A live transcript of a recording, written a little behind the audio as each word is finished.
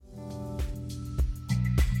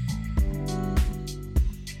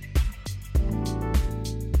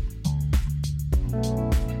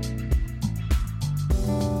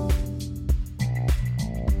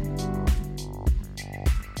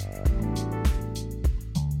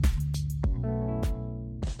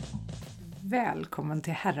Välkommen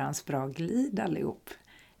till Herrans bra glid allihop.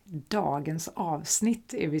 Dagens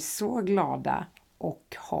avsnitt är vi så glada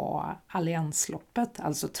och ha Alliansloppet,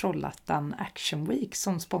 alltså Trollhättan Action Week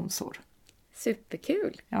som sponsor.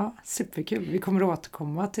 Superkul! Ja, superkul. Vi kommer att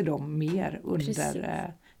återkomma till dem mer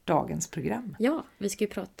under dagens program. Ja, vi ska ju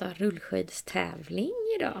prata rullskidstävling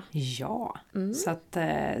idag. Ja, så att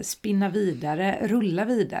spinna vidare, rulla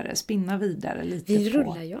vidare, spinna vidare lite. Vi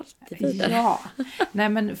rullar ju alltid vidare. Ja, nej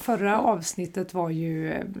men förra avsnittet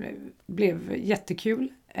blev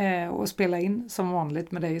jättekul att spela in som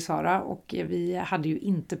vanligt med dig Sara, och vi hade ju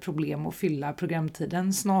inte problem att fylla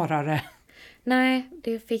programtiden snarare. Nej,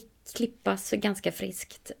 det fick klippas ganska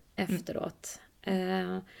friskt efteråt.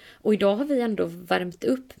 Och idag har vi ändå värmt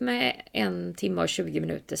upp med 1 timme och 20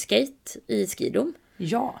 minuter skate i skidom.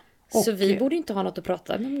 Ja. Så vi borde inte ha något att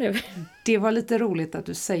prata om nu. Det var lite roligt att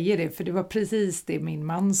du säger det, för det var precis det min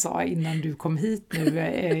man sa innan du kom hit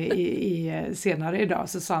nu senare idag.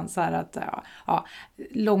 Så sa han så här att,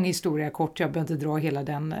 lång historia kort, jag behöver inte dra hela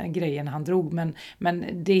den grejen han drog. Men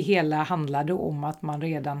det hela handlade om att man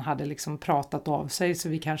redan hade liksom pratat av sig, så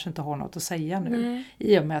vi kanske inte har något att säga nu. Nej.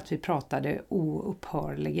 I och med att vi pratade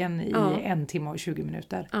oupphörligen i 1 timme och 20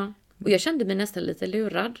 minuter. Ja. Och jag kände mig nästan lite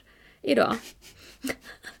lurad idag.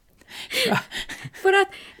 Ja. För att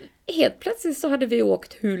helt plötsligt så hade vi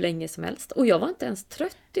åkt hur länge som helst. Och jag var inte ens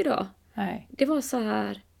trött idag. Nej. Det var så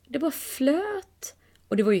här, det bara flöt.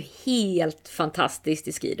 Och det var ju helt fantastiskt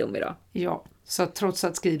i skidom idag. Ja, så trots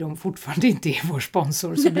att skidom fortfarande inte är vår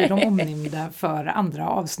sponsor så blir de omnämnda för andra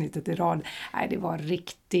avsnittet i rad. Nej, det var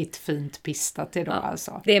riktigt fint pistat idag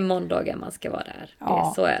alltså. Det är måndagar man ska vara där.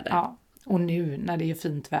 Så är det. Ja, och nu när det är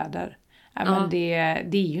fint väder. Men det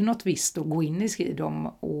är ju något visst att gå in i skidom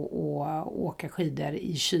och åka skidor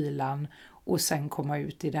i kylan och sen komma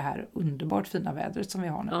ut i det här underbart fina vädret som vi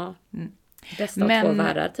har nu. Ja, bästa av 2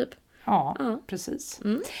 världar typ. Ja, precis.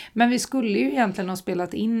 Men vi skulle ju egentligen ha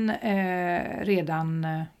spelat in redan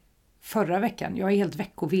förra veckan. Jag är helt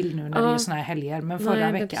veckovill nu när det är såna här helger, men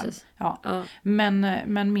förra veckan. Ja.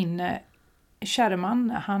 Men min kära man,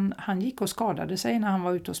 han gick och skadade sig när han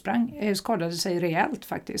var ute och sprang. Skadade sig rejält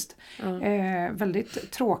faktiskt.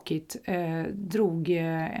 Väldigt tråkigt. Drog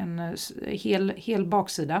en hel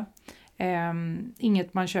baksida.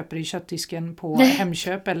 Inget man köper i köttdisken på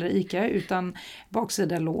Hemköp eller Ica, utan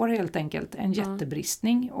baksida lår helt enkelt. En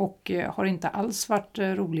jättebristning, och har inte alls varit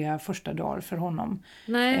roliga första dagar för honom.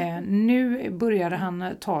 Nu började han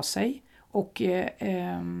ta sig, och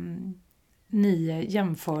ni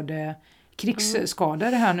jämförde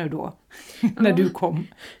krigsskador här nu då, när du kom.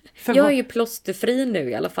 Jag är ju plåsterfri nu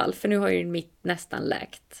i alla fall, för nu har ju mitt nästan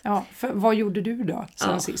läkt. Ja, för vad gjorde du då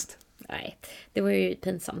sen sist? Nej, det var ju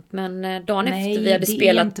pinsamt, men dagen efter vi hade spelat...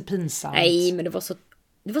 Nej, det är inte pinsamt. Nej, men det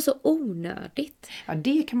var så onödigt. Ja,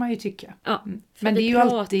 det kan man ju tycka. Ja, men vi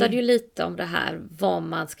pratade ju lite om det här, vad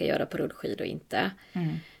man ska göra på rullskidor och inte.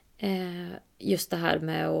 Just det här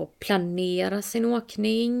med att planera sin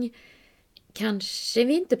åkning. Kanske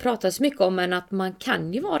vi inte pratar så mycket om, men att man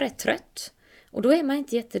kan ju vara rätt trött. Och då är man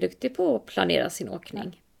inte jätteduktig på att planera sin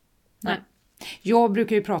åkning. Nej. Jag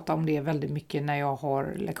brukar ju prata om det väldigt mycket när jag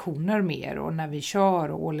har lektioner med er och när vi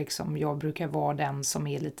kör, och liksom jag brukar vara den som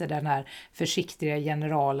är lite den här försiktiga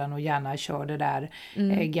generalen och gärna kör det där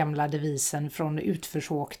gamla devisen från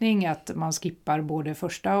utförsåkning, att man skippar både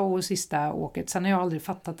första och sista åket. Sen har jag aldrig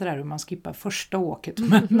fattat det där hur man skippar första åket.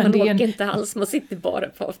 Men man det är åker inte alls, man sitter bara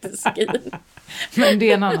på afterskin. Men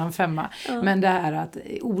det är en annan femma. Men det här att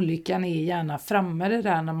olyckan är gärna framme, det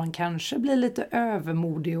där när man kanske blir lite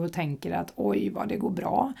övermodig och tänker att oj vad det går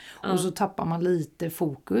bra. Och så tappar man lite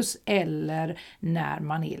fokus, eller när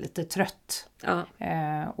man är lite trött.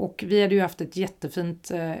 Och vi hade ju haft ett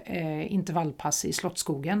jättefint intervallpass i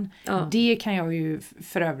Slottsskogen. Det kan jag ju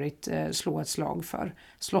för övrigt slå ett slag för.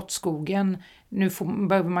 Slottsskogen, nu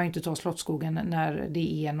behöver man ju inte ta Slottsskogen när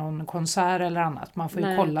det är någon konsert eller annat. Man får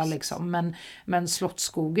ju kolla liksom. Men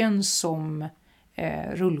Slottsskogen som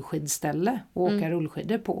rullskidställe och åka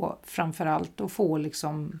rullskidor på framförallt, och få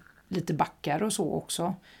liksom lite backar och så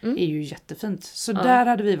också, är ju jättefint. Så där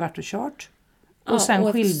hade vi varit och kört. Och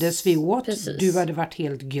sen skildes vi åt. Precis. Du hade varit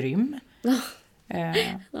helt grym.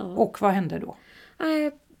 Och vad hände då?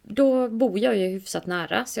 Då bor jag ju hyfsat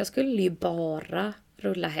nära, så jag skulle ju bara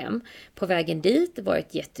rulla hem. På vägen dit var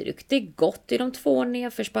ett jätteduktigt gott i de 2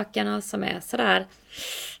 nedförsbackarna som är sådär.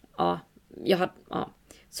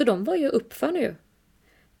 Så de var ju uppför nu.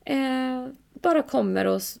 Bara kommer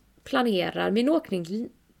och planerar min åkning,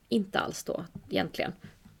 inte alls då egentligen.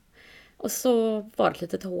 Och så var det ett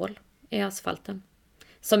litet hål i asfalten.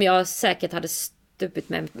 Som jag säkert hade stupit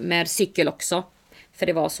med cykel också. För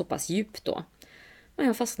det var så pass djupt då. Och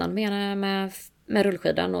jag fastnade med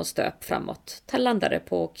rullskidan och stöp framåt. Landade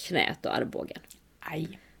på knät och armbågen.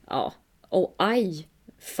 Aj. Ja, och aj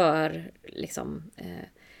för liksom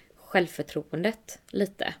självförtroendet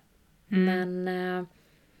lite. Men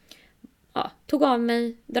tog av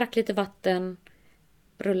mig, drack lite vatten,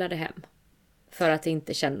 rullade hem. För att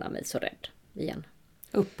inte känna mig så rädd igen.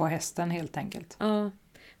 Upp på hästen helt enkelt. Ja,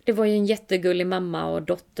 det var ju en jättegullig mamma och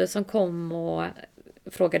dotter som kom och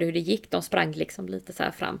frågade hur det gick. De sprang liksom lite så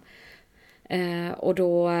här fram. Och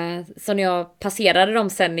då, så när jag passerade dem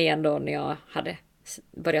sen igen då, när jag hade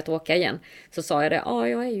börjat åka igen, så sa jag det,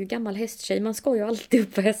 jag är ju gammal hästtjej, man ska ju alltid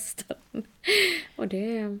upp på hästen. Och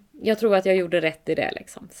jag tror att jag gjorde rätt i det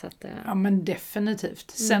liksom. Så att, ja, men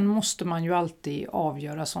definitivt. Sen måste man ju alltid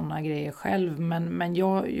avgöra sådana grejer själv, men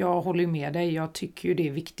jag håller ju med dig. Jag tycker ju det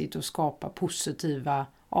är viktigt att skapa positiva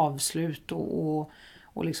avslut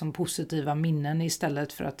och liksom positiva minnen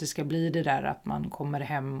istället för att det ska bli det där att man kommer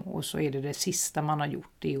hem och så är det sista man har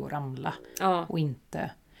gjort, det är att ramla och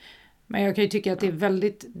inte. Men jag kan ju tycka att det är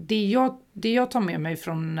väldigt, det jag tar med mig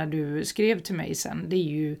från när du skrev till mig sen, det är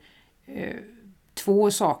ju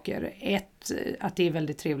 2 saker. 1, att det är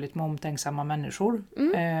väldigt trevligt med omtänksamma människor.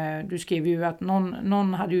 Du skrev ju att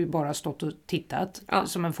någon hade ju bara stått och tittat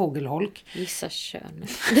som en fågelholk. Gissa kön.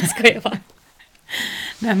 Det ska jag vara.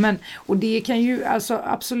 Nej, men, och det kan ju, alltså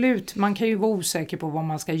absolut, man kan ju vara osäker på vad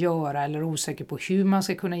man ska göra eller osäker på hur man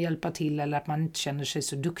ska kunna hjälpa till eller att man inte känner sig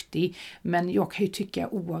så duktig. Men jag kan ju tycka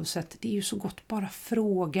oavsett, det är ju så gott bara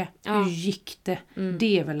fråga, hur gick det?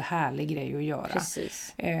 Det är väl härlig grej att göra.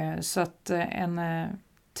 Precis. Så att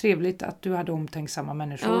trevligt att du hade omtänksamma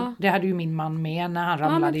människor. Ja. Det hade ju min man med när han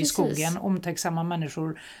ramlade i skogen. Omtänksamma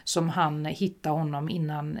människor som han hittade honom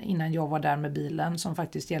innan jag var där med bilen, som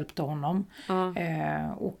faktiskt hjälpte honom. Ja.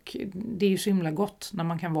 Och det är ju så himla gott när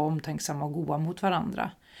man kan vara omtänksamma och goda mot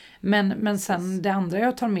varandra. Men sen det andra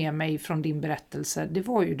jag tar med mig från din berättelse, det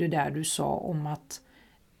var ju det där du sa om att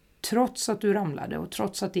trots att du ramlade och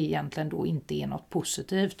trots att det egentligen då inte är något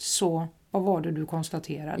positivt, så vad var det du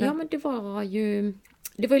konstaterade? Ja, men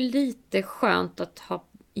det var ju lite skönt att ha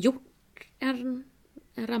gjort en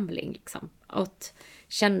ramling liksom. Att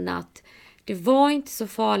känna att det var inte så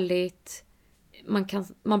farligt.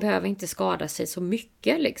 Man behöver inte skada sig så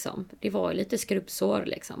mycket liksom. Det var lite skrubbsår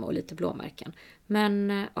liksom och lite blåmärken.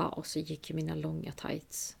 Men och så gick ju mina långa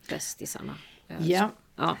tights bästisarna. Ja.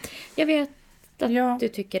 Ja, jag vet att du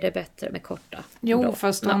tycker det är bättre med korta. Jo, då.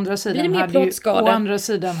 Fast å andra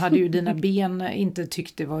sidan hade ju dina ben inte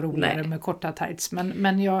tyckt det var roligare med korta tights.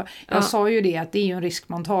 Men jag sa ju det, att det är ju en risk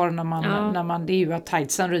man tar när man det är ju att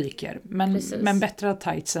tightsen ryker. Men bättre att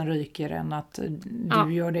tightsen ryker än att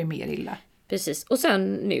du gör det mer illa. Precis, och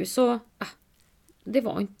sen nu så det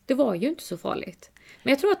var ju inte så farligt.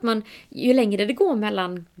 Men jag tror att ju längre det går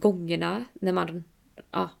mellan gångerna när man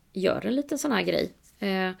gör en liten sån här grej,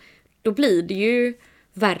 då blir det ju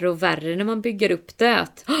värre och värre när man bygger upp det.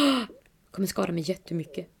 Att kommer skada mig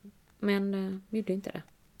jättemycket. Men vi blir inte det.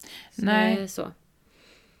 Nej.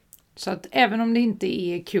 Så att även om det inte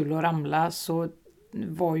är kul att ramla, så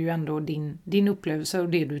var ju ändå din upplevelse och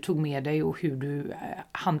det du tog med dig och hur du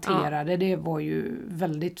hanterade det var ju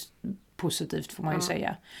väldigt positivt, får man ju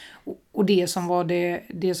säga. Och det som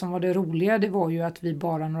var det roliga, det var ju att vi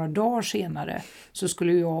bara några dagar senare så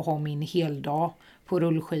skulle jag ha min heldag på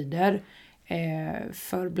rullskidor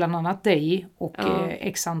för bland annat dig och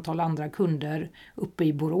x antal andra kunder uppe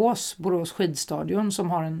i Borås skidstadion, som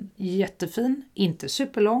har en jättefin, inte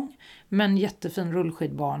superlång, men jättefin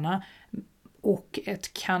rullskidbana och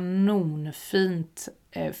ett kanonfint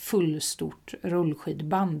fullstort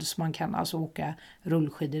rullskidband, så man kan alltså åka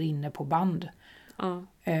rullskidor inne på band. Ja.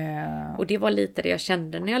 Och det var lite det jag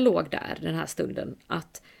kände när jag låg där den här stunden,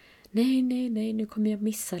 att nej, nu kommer jag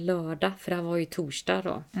missa lördag, för det här var ju torsdag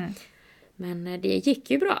då. Men det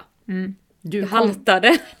gick ju bra. Du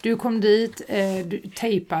haltade. Du kom dit, du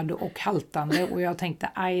tejpade och haltande, och jag tänkte,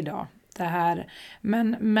 aj då, det här.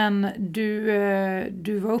 Men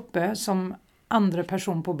du var uppe som andra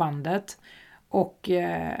person på bandet, och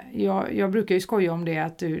jag brukar ju skoja om det,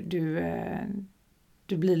 att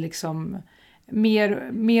du blir liksom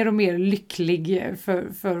mer och mer lycklig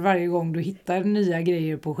för varje gång du hittar nya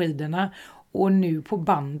grejer på skidorna. Och nu på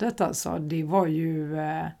bandet alltså, det var ju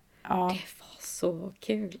Det var så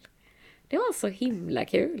kul. Det var så himla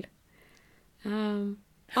kul.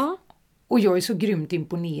 Och jag är så grymt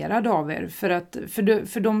imponerad av er,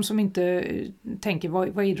 för de som inte tänker vad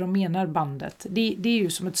är det de menar, bandet. Det är ju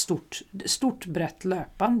som ett stort brett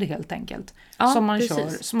löpande helt enkelt. Som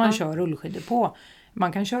man kör rullskidor på.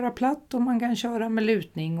 man kan köra platt och man kan köra med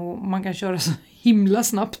lutning och man kan köra så himla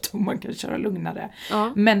snabbt och man kan köra lugnare.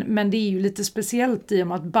 Ja. Men det är ju lite speciellt i och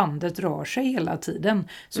med att bandet rör sig hela tiden.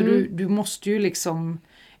 Så du måste ju liksom,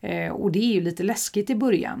 och det är ju lite läskigt i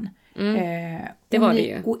början. Det var det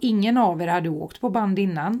ju. Och ingen av er hade åkt på band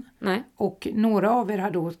innan. Nej. Och några av er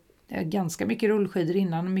hade åkt ganska mycket rullskidor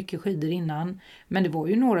innan, mycket skidor innan. Men det var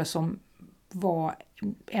ju några som var,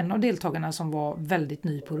 en av deltagarna som var väldigt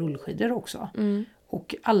ny på rullskidor också.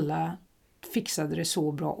 Och alla fixade det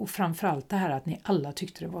så bra. Och framförallt det här att ni alla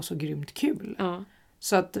tyckte det var så grymt kul. Ja.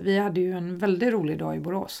 Så att vi hade ju en väldigt rolig dag i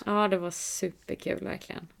Borås. Ja, det var superkul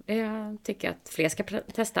verkligen. Jag tycker att fler ska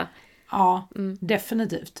testa. Ja,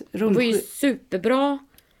 definitivt. Det var ju superbra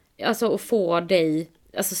alltså, att få dig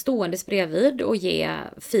alltså, ståendes bredvid och ge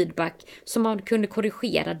feedback som man kunde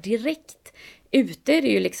korrigera direkt. Ute är det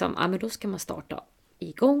ju liksom, men då ska man starta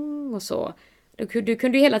igång och så. Du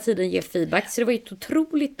kunde ju hela tiden ge feedback, så det var ju ett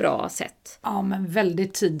otroligt bra sätt. Ja, men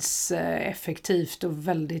väldigt tidseffektivt och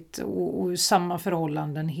väldigt och samma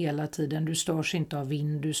förhållanden hela tiden. Du störs inte av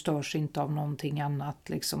vind, du störs inte av någonting annat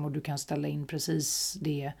liksom, och du kan ställa in precis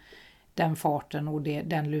den farten och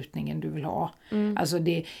den lutningen du vill ha. Alltså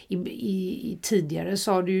i tidigare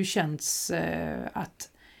så har det ju känts att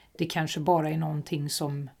det kanske bara är någonting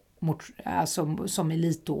som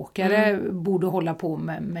elitåkare borde hålla på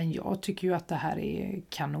med, men jag tycker ju att det här är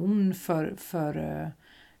kanon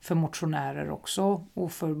för motionärer också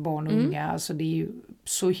och för barn och unga. Alltså det är ju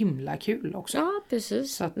så himla kul också. Ja,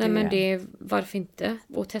 precis. Så att men varför inte?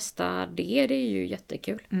 Och testa det är ju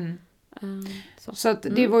jättekul. Så att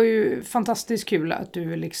det var ju fantastiskt kul att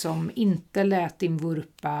du liksom inte lät din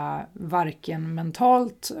vurpa varken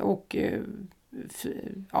mentalt och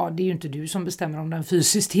det är ju inte du som bestämmer om den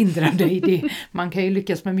fysiskt hindrar dig. Man kan ju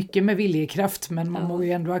lyckas med mycket med viljekraft, men man må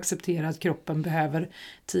ju ändå acceptera att kroppen behöver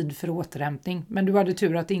tid för återhämtning. Men du hade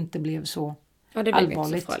tur att det inte blev så allvarligt. Det blev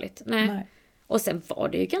inte så farligt. Nej. Och sen var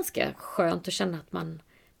det ju ganska skönt att känna att man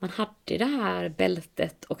hade det här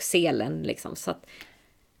bältet och selen liksom, så att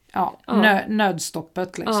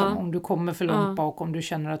nödstoppet liksom. Om du kommer för långt bak, om du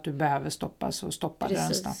känner att du behöver stoppa, så stoppar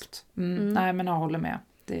den snabbt. Nej, men jag håller med.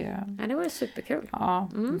 Det var superkul. Ja,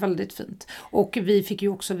 väldigt fint. Och vi fick ju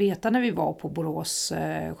också veta när vi var på Borås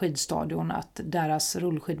skidstadion att deras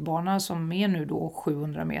rullskidbana som är nu då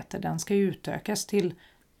 700 meter, den ska ju utökas till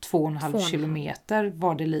 2,5 kilometer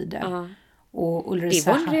vad det lider. Och det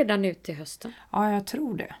var redan ut till hösten. Ja, jag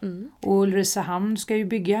tror det. Och Ulricehamn ska ju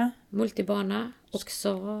bygga multibana,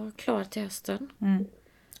 också klar till hösten.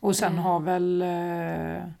 Och sen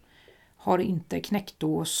har inte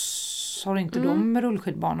Knäktås, har inte de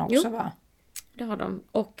rullskidbana också, va? Det har de.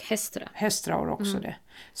 Och Hästra har också det.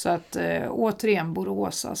 Så att återigen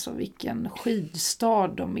Borås, alltså vilken skidstad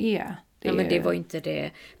de är. Men det var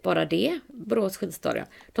inte bara det, Borås skidstad.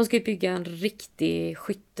 De ska ju bygga en riktig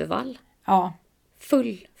skyttevall. Ja.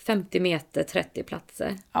 Full 50 meter, 30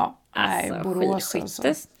 platser. Ja, alltså, Borås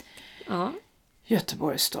alltså. Ja.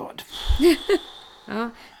 Göteborgs stad. Ja,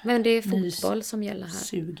 men det är fotboll som gäller här.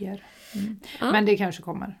 Suger. Men det kanske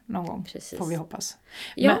kommer någon gång. Precis. Får vi hoppas.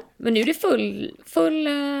 Ja, men nu är det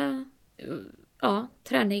full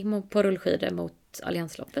träning på rullskidor mot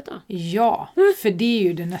Alliansloppet då. Ja, för det är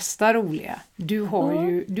ju det nästa roliga.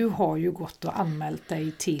 Du har ju gått och anmält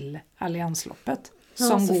dig till Alliansloppet.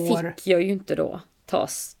 Som så går... fick jag ju inte då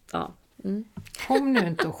tas. Ja. Kom nu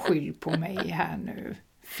inte och skyll på mig här nu.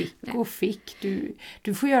 Fick.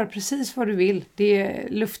 Du får göra precis vad du vill.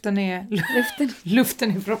 Luften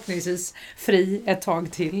är förhoppningsvis fri ett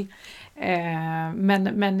tag till.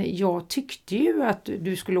 Men jag tyckte ju att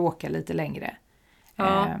du skulle åka lite längre.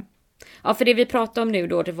 Ja, för det vi pratade om nu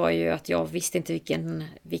då, det var ju att jag visste inte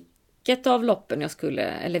vilket av loppen jag skulle,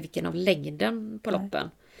 eller vilken av längden på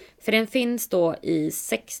loppen. För den finns då i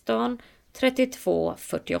 16, 32,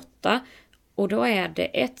 48 och då är det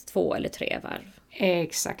 1, 2 eller 3 varv.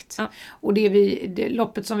 Exakt. Ja. Och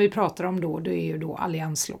loppet som vi pratar om då, det är ju då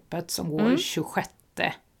Alliansloppet som går 26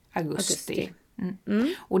 augusti.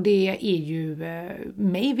 Och det är ju,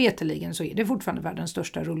 mig veteligen så är det fortfarande världens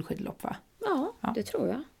största rullskidlopp, va? Ja, det tror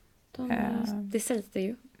jag. Det sägs det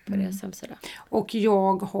ju på deras hemsida. Och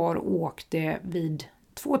jag har åkt det vid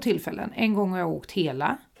 2 tillfällen. En gång har jag åkt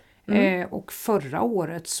hela. Och förra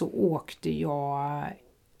året så åkte jag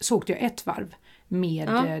ett varv med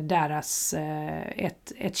deras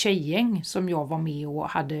ett tjejgäng som jag var med och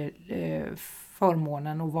hade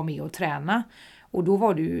förmånen att vara med och träna. Och då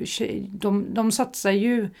var det ju, de satsar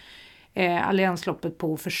ju Alliansloppet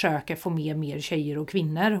på att försöka få med mer tjejer och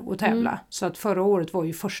kvinnor att tävla. Så att förra året var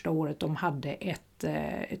ju första året de hade ett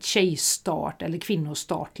ett tjejstart eller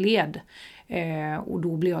kvinnostartled. Och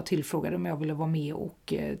då blev jag tillfrågad om jag ville vara med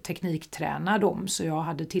och teknikträna dem, så jag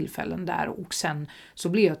hade tillfällen där, och sen så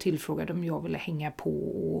blev jag tillfrågad om jag ville hänga på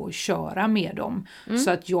och köra med dem.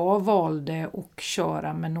 Så att jag valde att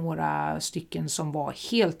köra med några stycken som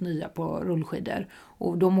var helt nya på rullskidor,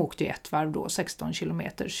 och de åkte ett varv då, 16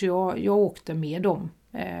 kilometer, så jag åkte med dem.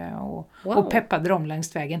 Och peppade dem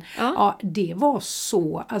längs vägen. Ja, det var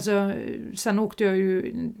så. Alltså, sen åkte jag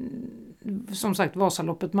ju som sagt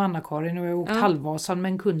Vasaloppet med Anna-Karin, och jag åkte halvvasan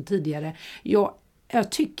med en kund tidigare.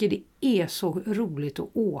 Jag tycker det är så roligt att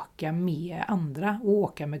åka med andra och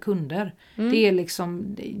åka med kunder. Det är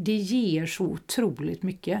liksom, det ger så otroligt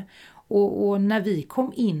mycket. Och när vi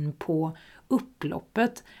kom in på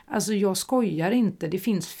upploppet, alltså jag skojar inte, det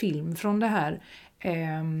finns film från det här.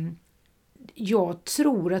 Jag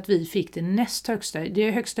tror att vi fick det näst högsta.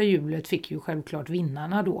 Det högsta hjulet fick ju självklart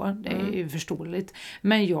vinnarna då. Det är ju förståeligt.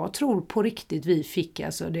 Men jag tror på riktigt vi fick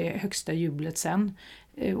alltså det högsta hjulet sen.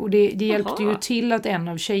 Och det hjälpte ju till att en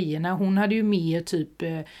av tjejerna, hon hade ju med typ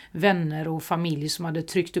vänner och familj som hade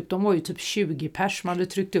tryckt upp, de var ju typ 20 pers som hade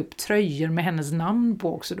tryckt upp tröjor med hennes namn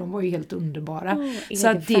på också, de var ju helt underbara. Så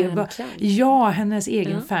att det var hennes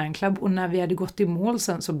egen fanclub, och när vi hade gått i mål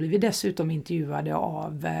sen så blev vi dessutom intervjuade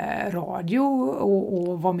av radio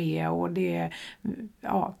och var med, och det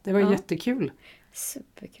var jättekul.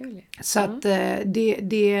 Superkul. Så att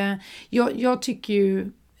jag tycker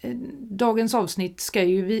ju dagens avsnitt ska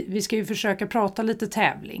ju vi ska ju försöka prata lite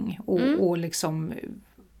tävling och liksom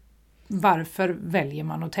varför väljer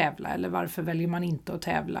man att tävla eller varför väljer man inte att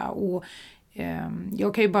tävla, och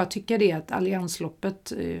jag kan ju bara tycka det att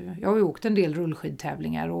Alliansloppet, jag har ju åkt en del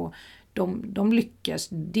rullskidtävlingar och de lyckas,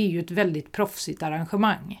 det är ju ett väldigt proffsigt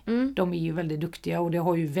arrangemang. De är ju väldigt duktiga, och det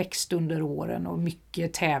har ju växt under åren och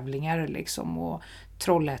mycket tävlingar liksom, och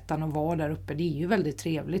Trollhättan och vara där uppe, det är ju väldigt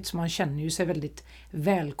trevligt, så man känner ju sig väldigt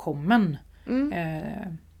välkommen.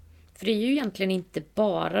 För det är ju egentligen inte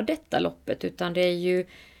bara detta loppet, utan det är ju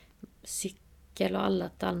cykel och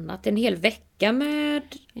allt annat. En hel vecka med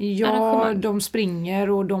arrangemang. De springer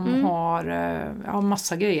och de har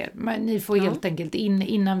massa grejer. Men ni får helt enkelt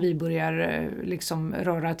innan vi börjar liksom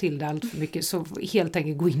röra till det allt för mycket, så helt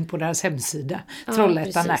enkelt gå in på deras hemsida,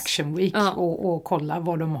 Trollhättan Action Week, och kolla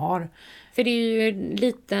vad de har. För det är ju en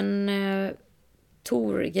liten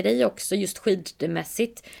tourgrej också, just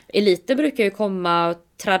skidmässigt. Eliten brukar ju komma,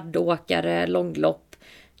 traddåkare, långlopp.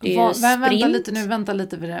 Vänta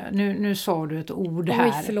lite. Nu sa du ett ord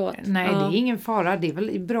här. Förlåt. Nej, det är ingen fara. Det är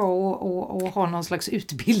väl bra att ha någon slags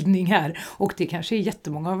utbildning här. Och det kanske är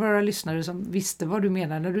jättemånga av våra lyssnare som visste vad du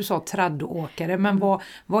menar när du sa traddåkare. Men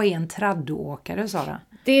vad är en traddåkare, Sara?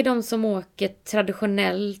 Det är de som åker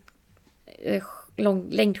traditionellt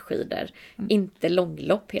längdskidor, inte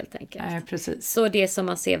långlopp helt enkelt. Nej, precis. Så det som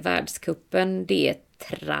man ser världskuppen, det är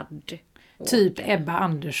tradd. Typ Ebba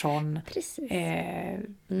Andersson,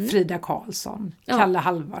 Frida Karlsson, Kalle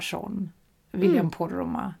Halvarsson, William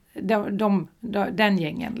Poromaa. Den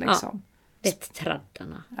gängen liksom. Det är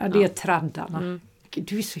traddarna. Ja, det är traddarna.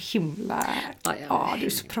 Du är så himla... Ja, du är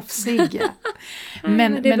så proffsig.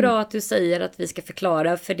 Men det är bra att du säger att vi ska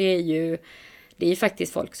förklara, för det är ju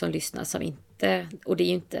faktiskt folk som lyssnar som inte... Och det är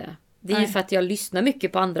ju inte... Det är ju för att jag lyssnar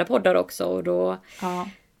mycket på andra poddar också, och då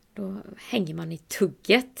hänger man i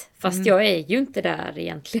tugget. Fast jag är ju inte där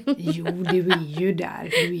egentligen. Jo, du är ju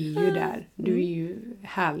där. Du är ju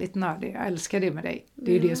härligt nördig. Jag älskar det med dig.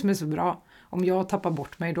 Det är ju det som är så bra. Om jag tappar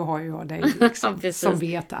bort mig, då har jag dig liksom, som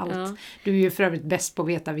vet allt. Ja. Du är ju för övrigt bäst på att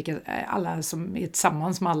veta vilka alla som är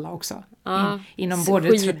tillsammans med alla också. Ja. Inom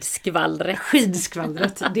både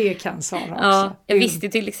skidskvallret, det kan Sara också. Jag visste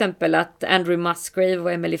till exempel att Andrew Musgrave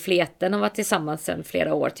och Emily Fleten har varit tillsammans sedan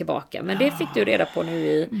flera år tillbaka. Men det fick du reda på nu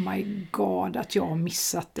i... My God, att jag har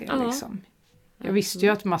missat det liksom. Jag visste ju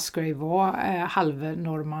att Musgrave var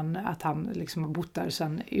halvnorrman, att han liksom har bott där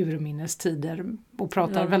sedan urminnes tider och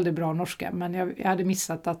pratar väldigt bra norska. Men jag hade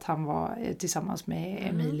missat att han var tillsammans med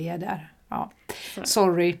Emilia där. Ja.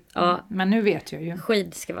 Sorry, men nu vet jag ju.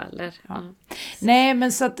 Skidskvaller. Ja. Nej,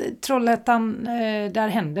 men så att Trollhättan, där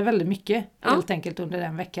hände väldigt mycket helt enkelt under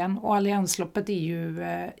den veckan. Och Alliansloppet är ju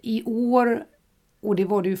i år... Och det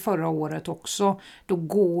var det ju förra året också. Då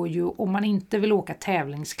går ju, om man inte vill åka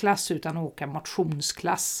tävlingsklass utan åka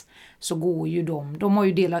motionsklass, så går ju de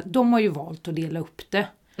har ju valt att dela upp det.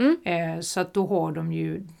 Så att då har de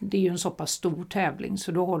ju, det är ju en så pass stor tävling,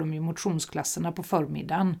 så då har de ju motionsklasserna på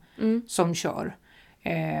förmiddagen som kör.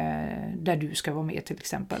 Där du ska vara med till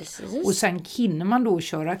exempel. Precis. Och sen hinner man då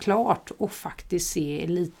köra klart och faktiskt se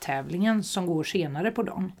elittävlingen som går senare på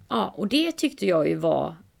dagen. Ja, och det tyckte jag ju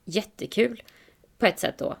var jättekul. På ett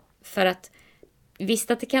sätt då. För att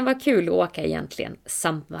visst att det kan vara kul att åka egentligen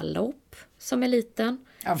samma lopp som är liten.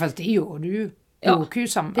 Ja, fast det gör du ju. Du Ja, åker ju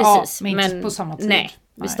samma. precis. Ja, men inte på samma tid. Nej,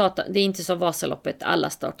 det är inte som Vasaloppet, alla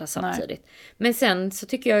startar samtidigt. Nej. Men sen så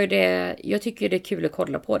tycker jag tycker det är kul att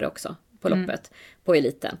kolla på det också. På loppet, på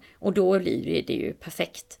eliten. Och då blir det ju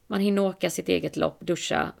perfekt. Man hinner åka sitt eget lopp,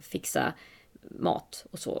 duscha, fixa mat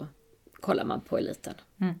och så kollar man på eliten.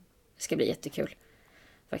 Det ska bli jättekul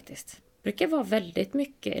faktiskt. Det brukar vara väldigt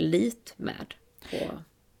mycket elit med på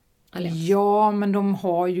Allians. Ja, men de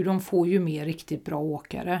får ju mer riktigt bra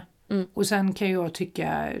åkare. Och sen kan jag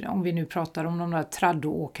tycka, om vi nu pratar om de där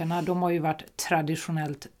traddåkarna, de har ju varit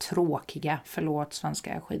traditionellt tråkiga, förlåt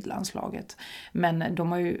svenska skidlandslaget. Men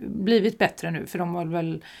de har ju blivit bättre nu, för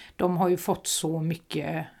de har ju fått så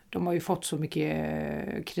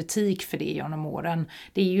mycket kritik för det genom åren.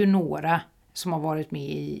 Det är ju några som har varit med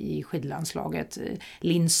i skidlandslaget.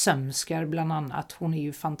 Linn Sömskar bland annat, hon är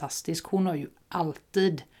ju fantastisk. Hon har ju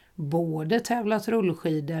alltid både tävlat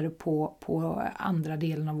rullskidor på andra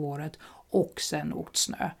delen av året och sen åkt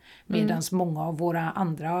snö. Medan många av våra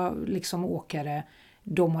andra liksom åkare,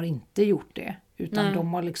 de har inte gjort det. Utan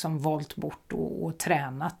de har liksom valt bort och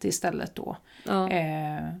tränat istället då. Ja.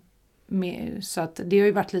 Så att det har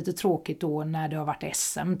ju varit lite tråkigt då när det har varit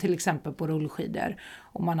SM till exempel på rullskidor.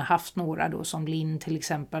 Och man har haft några då som Linn till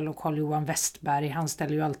exempel och Carl-Johan Westberg, han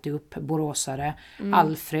ställer ju alltid upp boråsare.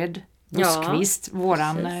 Alfred Buskvist,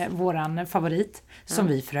 våran favorit, som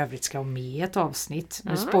vi för övrigt ska ha med i ett avsnitt.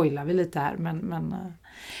 Nu spoilar vi lite här,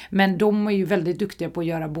 men de är ju väldigt duktiga på att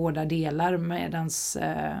göra båda delar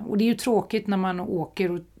och det är ju tråkigt när man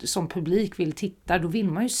åker och som publik vill titta, då vill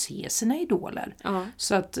man ju se sina idoler.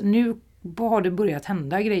 Så att nu har det börjat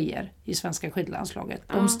hända grejer i svenska skidlandslaget.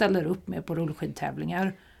 De ställer upp med på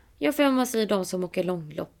rullskidtävlingar. Ja, för man säger de som åker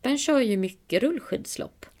långloppen kör ju mycket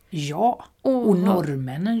rullskidslopp. Ja, och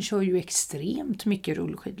norrmännen kör ju extremt mycket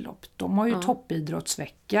rullskidlopp. De har ju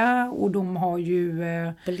toppidrottsvecka och de har ju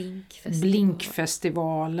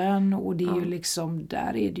Blinkfestivalen och det är ju liksom,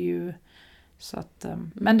 där är det ju så att,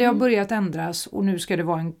 men det har börjat ändras och nu ska det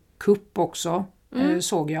vara en kupp också,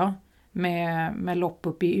 såg jag, med lopp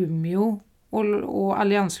upp i Umeå och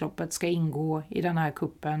Alliansloppet ska ingå i den här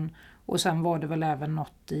kuppen och sen var det väl även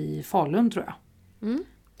något i Falun tror jag.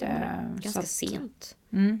 Det var ganska sent.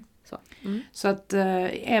 Så att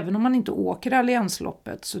även om man inte åker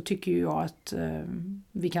Alliansloppet så tycker jag att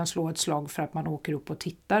vi kan slå ett slag för att man åker upp och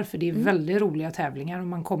tittar. För det är väldigt roliga tävlingar och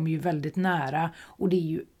man kommer ju väldigt nära. Och det är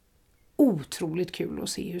ju otroligt kul att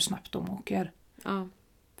se hur snabbt de åker. Ja.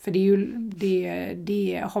 För det är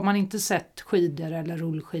ju, har man inte sett skidor eller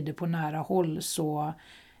rullskidor på nära håll så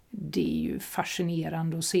det är ju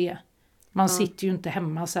fascinerande att se. Man sitter ju inte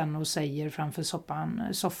hemma sen och säger framför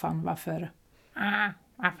soffan varför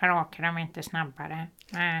åker de inte snabbare?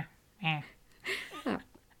 Ja.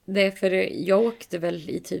 Det är för jag åkte väl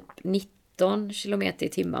i typ 19 kilometer i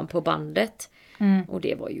timmen på bandet. Och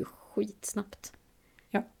det var ju skitsnabbt.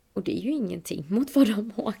 Ja. Och det är ju ingenting mot vad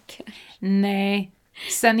de åker. Nej.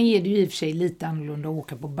 Sen är det ju i och för sig lite annorlunda att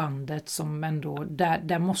åka på bandet som ändå,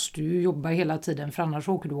 där måste du jobba hela tiden för annars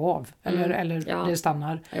åker du av eller det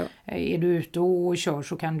stannar. Ja. Är du ute och kör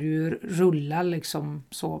så kan du ju rulla liksom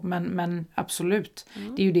så, men absolut.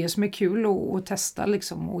 Det är ju det som är kul att testa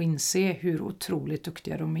liksom och inse hur otroligt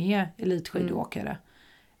duktiga de är, elitskidåkare.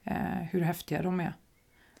 Hur häftiga de är.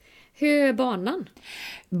 Hur är banan?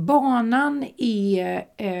 Banan är,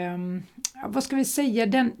 vad ska vi säga,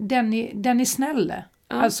 den är snäll.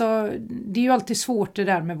 Alltså, det är ju alltid svårt det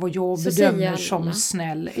där med vad jag bedömer som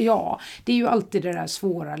snäll. Ja, det är ju alltid det där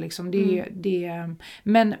svåra liksom.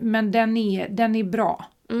 Men den är bra.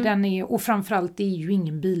 Och framförallt det är ju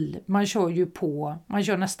ingen bil. Man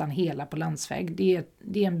kör nästan hela på landsväg.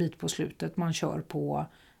 Det är en bit på slutet man kör på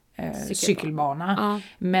cykelbana.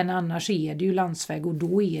 Men annars är det ju landsväg och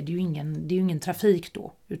då är det ju ingen trafik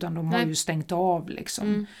då, utan de har ju stängt av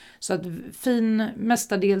liksom. Så att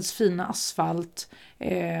mestadels fin asfalt.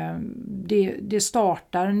 Det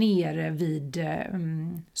startar nere vid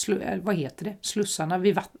vad heter det? Slussarna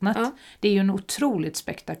vid vattnet. Det är ju en otroligt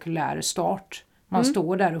spektakulär start. Man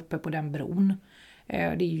står där uppe på den bron. Det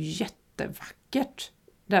är ju jättevackert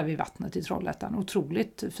där vid vattnet i Trollhättan.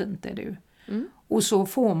 Otroligt fint är det ju. Och så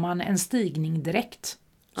får man en stigning direkt.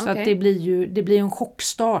 Så att det blir en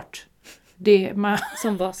chockstart.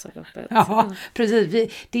 Som Vasaloppet. Ja,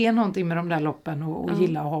 precis. Det är någonting med de där loppen och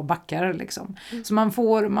gilla att ha backar liksom. Så man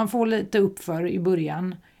får lite uppför i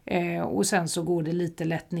början. Och sen så går det lite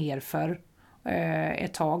lätt nerför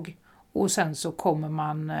ett tag. Och sen så kommer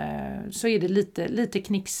man, så är det lite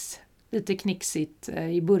lite knixigt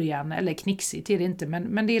i början, eller knixigt är det inte,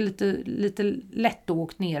 men det är lite lätt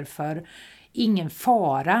åkt ner för, ingen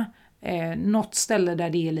fara. Något ställe där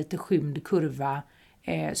det är lite skymd kurva,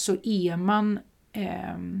 så är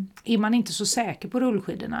man inte så säker på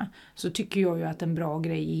rullskidorna, så tycker jag ju att en bra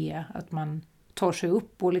grej är att man tar sig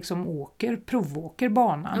upp och liksom provåker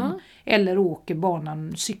banan, eller åker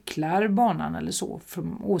banan, cyklar banan eller så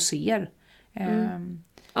och ser.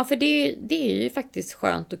 Ja, för det är ju faktiskt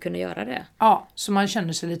skönt att kunna göra det. Ja, så man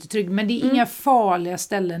känner sig lite trygg. Men det är inga farliga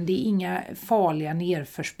ställen, det är inga farliga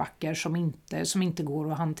nerförsbackar som inte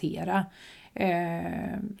går att hantera.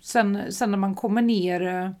 Sen när man kommer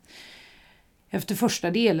ner efter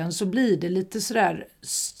första delen så blir det lite sådär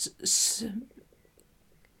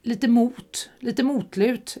lite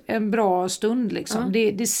motlut en bra stund liksom.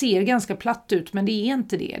 Det ser ganska platt ut, men det är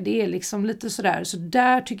inte det. Det är liksom lite sådär, så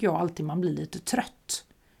där tycker jag alltid man blir lite trött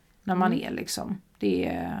när man är liksom. Det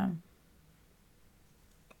är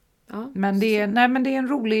men det är en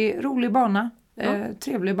rolig bana.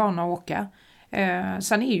 Trevlig bana att åka.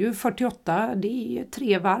 Sen är ju 48, det är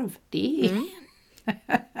 3 varv. Det är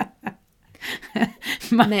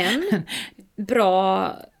men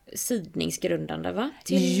bra sidningsgrundande, va?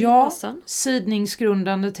 Till Vasan.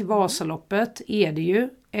 Sidningsgrundande till Vasaloppet är det ju.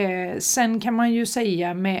 Sen kan man ju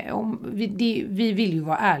säga, vi vill ju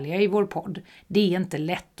vara ärliga i vår podd. Det är inte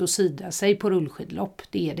lätt att sida sig på rullskidlopp.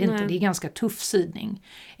 Det är det inte. Det är ganska tuff sidning.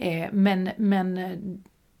 Men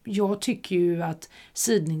jag tycker ju att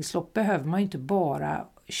sidningslopp behöver man ju inte bara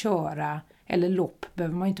köra, eller lopp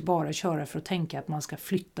behöver man inte bara köra för att tänka att man ska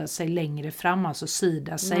flytta sig längre fram, alltså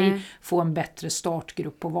sida sig, få en bättre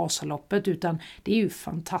startgrupp på Vasaloppet, utan det är ju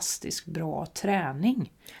fantastiskt bra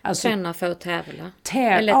träning. Alltså, träna för att tävla.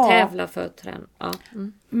 Eller tävla för att träna. Ja.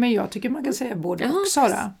 Men jag tycker man kan säga både och,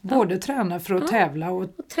 Sara. Både träna för att tävla och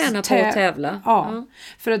träna på att tävla. Ja,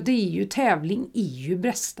 för att det är ju, tävling är ju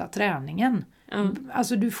bästa träningen.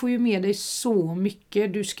 Alltså du får ju med dig så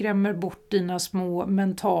mycket, du skrämmer bort dina små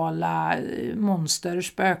mentala monster,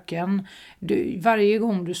 spöken. Varje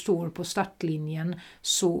gång du står på startlinjen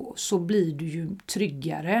så blir du ju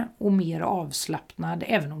tryggare och mer avslappnad.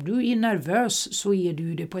 Även om du är nervös så är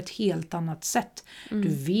du det på ett helt annat sätt.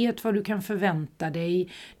 Du vet vad du kan förvänta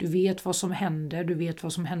dig, du vet vad som händer, du vet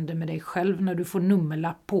vad som händer med dig själv när du får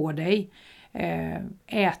nummerlapp på dig.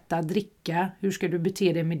 Äta, dricka, hur ska du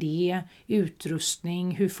bete dig med det,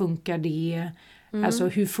 utrustning, hur funkar det, alltså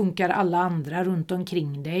hur funkar alla andra runt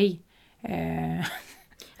omkring dig.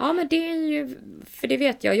 Ja, men det är ju, för det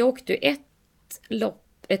vet jag åkte ju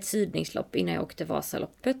ett sidningslopp innan jag åkte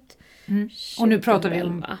Vasaloppet. Och nu pratar vi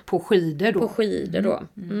om på skidor då. På skidor då.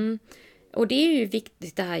 Och det är ju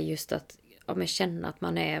viktigt det här just att känna att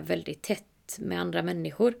man är väldigt tätt med andra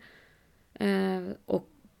människor. Och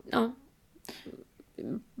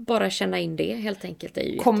bara känna in det helt enkelt. Är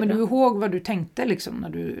ju Kommer jättebra. du ihåg vad du tänkte liksom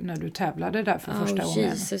när du tävlade där för första gången?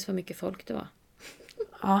 Jesus, vad mycket folk det var.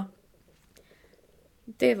 Ja.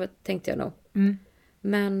 Det tänkte jag nog.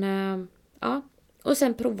 Men och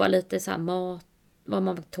sen prova lite så här mat, vad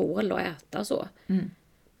man tål att äta så.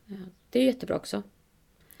 Det är jättebra också.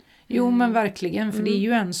 Jo, men verkligen, för det är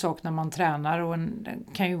ju en sak när man tränar och det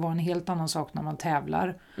kan ju vara en helt annan sak när man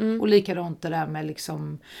tävlar. Och likadant det där med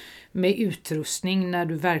liksom med utrustning när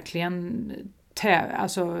du verkligen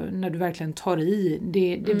när du verkligen tar i.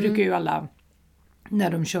 Det brukar ju alla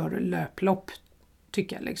när de kör löplopp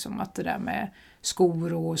tycka liksom, att det där med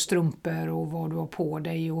skor och strumpor och vad du har på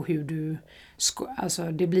dig och hur du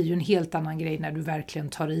alltså det blir ju en helt annan grej när du verkligen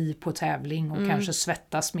tar i på tävling och kanske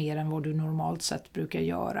svettas mer än vad du normalt sett brukar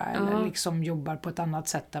göra eller liksom jobbar på ett annat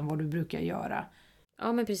sätt än vad du brukar göra.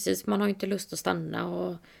 Ja, men precis, man har ju inte lust att stanna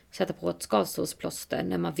och sätta på ett skavsårsplåster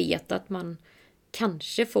när man vet att man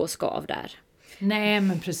kanske får skav där. Nej,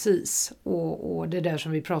 men precis. Och det där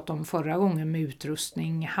som vi pratade om förra gången med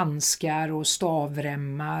utrustning, handskar och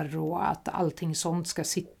stavremmar och att allting sånt ska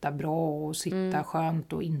sitta bra och sitta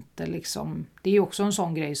skönt och inte liksom. Det är också en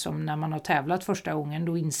sån grej som när man har tävlat första gången,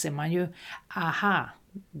 då inser man ju, aha,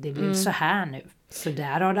 det blev så här nu. Så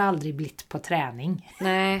där har det aldrig blivit på träning.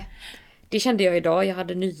 Nej, det kände jag idag. Jag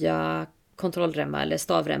hade nya kontrollremmar eller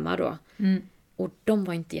stavremmar då. Och de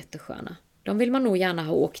var inte jättesköna. De vill man nog gärna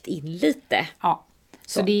ha åkt in lite. Ja,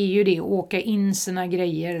 så det är ju det. Åka in sina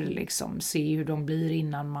grejer liksom. Se hur de blir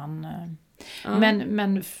innan man...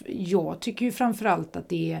 Men jag tycker ju framförallt att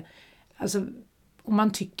det är... Alltså,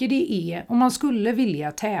 om man skulle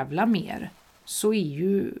vilja tävla mer så är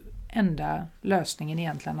ju enda lösningen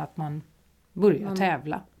egentligen att man börjar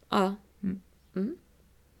tävla. Ja.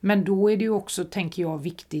 Men då är det ju också, tänker jag,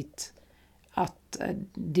 viktigt att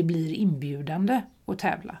det blir inbjudande att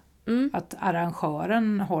tävla. Att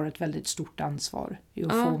arrangören har ett väldigt stort ansvar i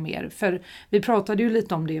att få mer. För vi pratade ju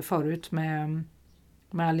lite om det förut med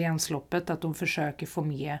Alliansloppet, att de försöker få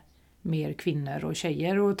med mer kvinnor och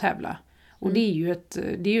tjejer att tävla. Och det är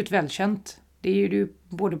ju ett välkänt. Det är ju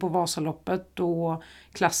både på Vasaloppet och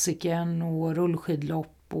klassiken och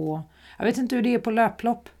rullskidlopp. Och jag vet inte hur det är på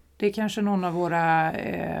löplopp. Det är kanske någon av våra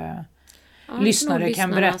lyssnare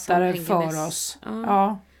kan berätta för oss.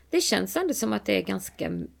 Ja. Det känns ändå som att det är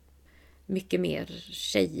ganska mycket mer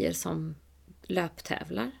tjejer som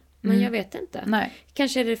löptävlar. Men jag vet inte. Nej.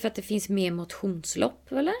 Kanske är det för att det finns mer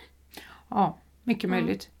motionslopp, eller? Ja, mycket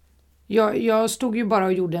möjligt. Jag stod ju bara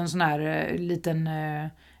och gjorde en sån här liten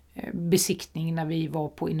besiktning när vi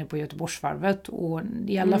var inne på Göteborgsvarvet. Och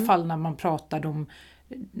i alla fall när man pratar om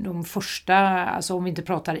de första, alltså om vi inte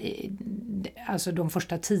pratar alltså de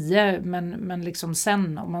första 10, men liksom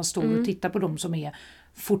sen om man står och tittar på dem som är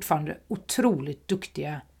fortfarande otroligt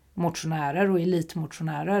duktiga motionärer och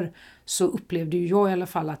elitmotionärer, så upplevde ju jag i alla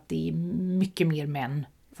fall att det är mycket mer män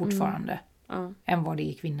fortfarande än vad det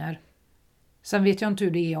är kvinnor. Sen vet jag inte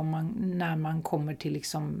hur det är när man kommer till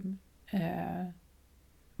liksom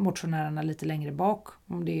motionärerna lite längre bak,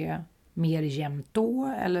 om det är mer jämnt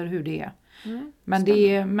då eller hur det är.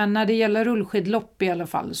 Men när det gäller rullskidlopp i alla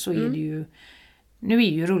fall så är det ju, nu är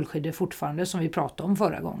ju rullskidor fortfarande, som vi pratade om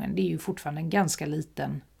förra gången, det är ju fortfarande en ganska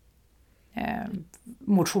liten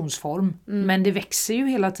motionsform. Men det växer ju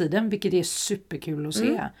hela tiden, vilket är superkul att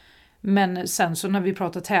se. Men sen så när vi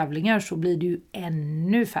pratar tävlingar så blir det ju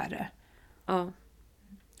ännu färre. Ja.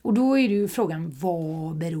 Och då är det ju frågan,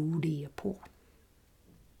 vad beror det på?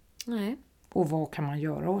 Nej. Och vad kan man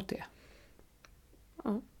göra åt det?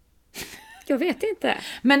 Ja. Jag vet inte.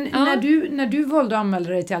 Men när du valde att anmäla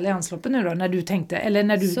dig till Alliansloppet nu då, när du tänkte, eller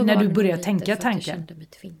när du började tänka tanken. Jag kände mig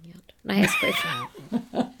tvingad. Nej, jag skojar.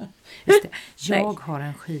 Just det. Jag har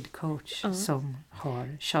en skidcoach som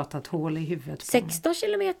har tjatat hål i huvudet på 16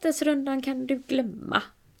 kilometers rundan kan du glömma.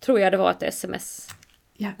 Tror jag det var ett sms.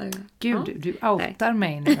 Ja, gud, du outar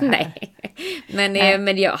mig nu här. Nej,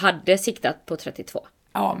 men jag hade siktat på 32.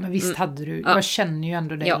 Ja, men visst hade du. Jag känner ju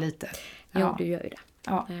ändå dig lite. Ja, du gör ju det.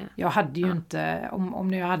 Ja, jag hade ju inte,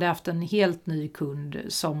 om jag hade haft en helt ny kund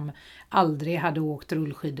som aldrig hade åkt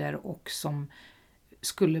rullskidor och som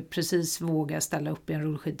skulle precis våga ställa upp i en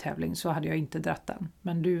rullskidtävling, så hade jag inte dratt den.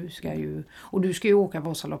 Men du ska ju åka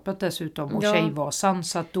Vasaloppet dessutom och Tjejvasan,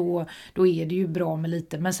 så att då är det ju bra med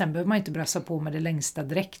lite, men sen behöver man inte brassa på med det längsta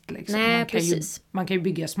direkt liksom. Nej, man kan ju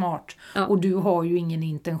bygga smart. Och du har ju ingen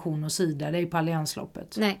intention att sida dig på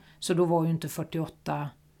Alliansloppet. Nej. Så då var ju inte 48.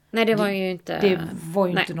 Nej, det var ju inte... Det var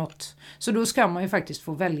ju inte något. Så då ska man ju faktiskt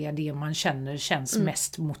få välja det man känner känns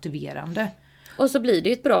mest motiverande. Och så blir det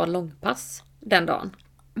ju ett bra långpass den dagen.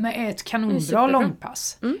 Med ett kanonbra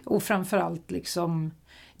långpass. Och framförallt liksom...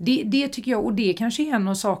 Det tycker jag, och det kanske är en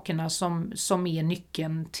av sakerna som är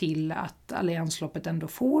nyckeln till att Alliansloppet ändå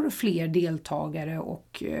får fler deltagare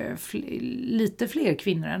och lite fler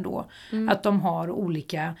kvinnor ändå. Att de har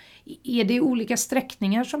olika, är det olika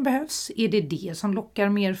sträckningar som behövs? Är det som lockar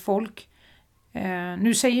mer folk?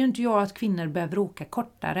 Nu säger ju inte jag att kvinnor behöver åka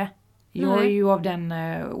kortare. Jag är ju av den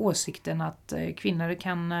åsikten att kvinnor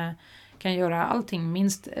kan göra allting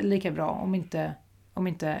minst lika bra, om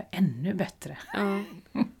inte ännu bättre. Ja.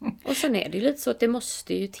 Och sen är det ju lite så att det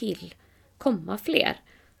måste ju komma fler.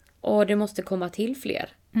 Och det måste komma till fler.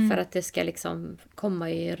 För att det ska liksom komma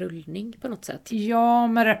i rullning på något sätt. Ja,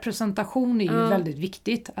 men representation är ju väldigt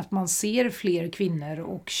viktigt. Att man ser fler kvinnor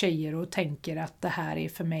och tjejer och tänker att det här är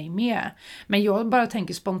för mig med. Men jag bara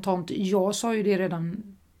tänker spontant, jag sa ju det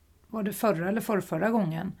redan, var det förra eller förra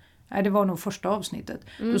gången? Nej, det var nog första avsnittet.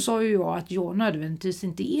 Då sa ju jag att jag nödvändigtvis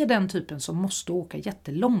inte är den typen som måste åka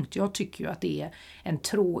jättelångt. Jag tycker ju att det är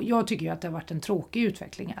jag tycker ju att det har varit en tråkig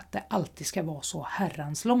utveckling att det alltid ska vara så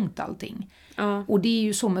herrans långt allting. Ja. Och det är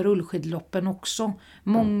ju så med rullskidloppen också.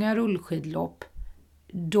 Många rullskidlopp,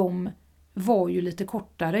 de var ju lite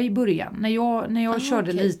kortare i början. När jag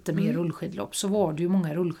körde lite mer rullskidlopp så var det ju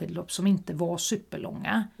många rullskidlopp som inte var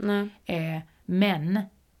superlånga. Men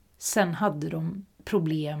sen hade de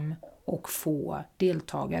problem och få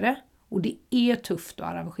deltagare. Och det är tufft att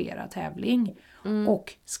arrangera tävling.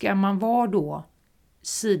 Och ska man vara då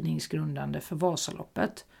sidningsgrundande för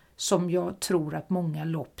Vasaloppet, som jag tror att många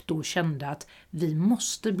lopp då kände att vi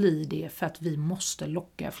måste bli det för att vi måste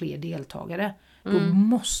locka fler deltagare. Då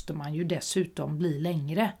måste man ju dessutom bli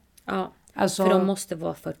längre. Ja. Alltså, för de måste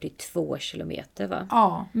vara 42 kilometer, va?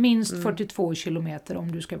 Ja, minst 42 kilometer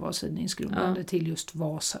om du ska vara sidningsgrundande till just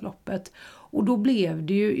Vasaloppet. Och då blev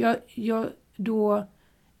det ju, det är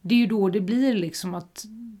ju då det blir liksom att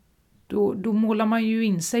då målar man ju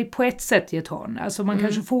in sig på ett sätt i ett hörn. Alltså man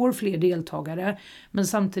kanske får fler deltagare, men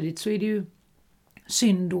samtidigt så är det ju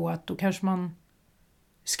synd då att då kanske man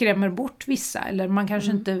skrämmer bort vissa, eller man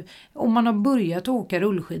kanske inte, om man har börjat åka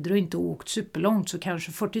rullskidor och inte åkt superlångt, så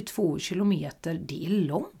kanske 42 kilometer, det är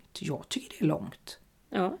långt. Jag tycker det är långt.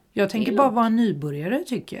 Ja, jag tänker bara vad en nybörjare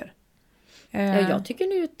tycker. Ja, jag tycker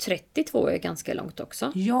nu 32 är ganska långt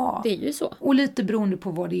också. Ja, det är ju så. Och lite beroende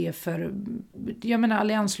på vad det är för, jag menar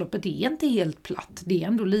Alliansloppet är inte helt platt, det är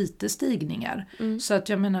ändå lite stigningar. Så att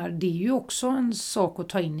jag menar, det är ju också en sak att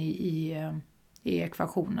ta in i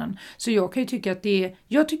ekvationen. Så jag kan ju tycka att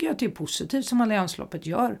jag tycker att det är positivt som Alliansloppet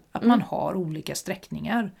gör, att man har olika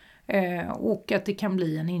sträckningar och att det kan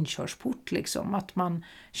bli en inkörsport liksom, att man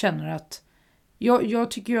känner att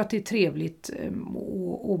jag tycker ju att det är trevligt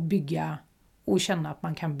att bygga och känna att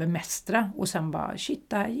man kan bemästra och sen bara shit,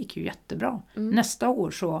 det här gick ju jättebra. Nästa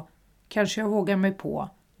år så kanske jag vågar mig på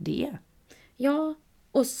det. Ja,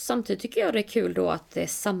 och samtidigt tycker jag det är kul då att det är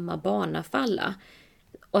samma bana för alla.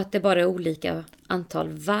 Och att det bara är olika antal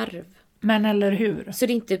varv. Men eller hur? Så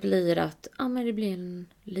det inte blir att men det blir en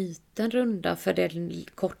liten runda för det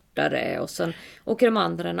är kortare. Och sen åker de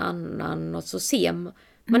andra en annan. Och så ser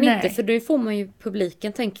man inte. För då får man ju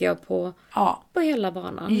publiken, tänker jag, på hela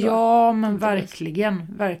banan. Då. Ja, men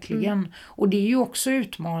verkligen. Verkligen. Och det är ju också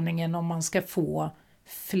utmaningen om man ska få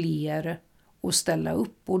fler att ställa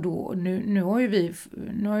upp. Och då, nu har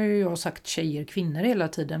ju jag sagt tjejer, kvinnor hela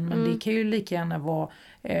tiden. Men det kan ju lika gärna vara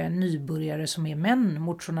nybörjare som är män,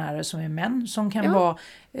 motionärer som är män. Som kan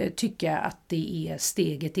tycka att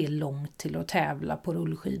steget är långt till att tävla på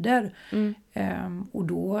rullskidor. Och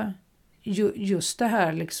då just det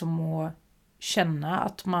här liksom att känna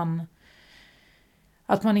att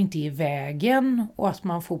man inte är i vägen och att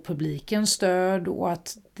man får publikens stöd och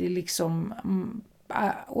att det liksom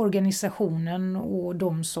organisationen och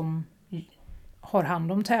de som har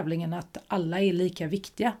hand om tävlingen, att alla är lika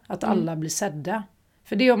viktiga, att alla blir sedda.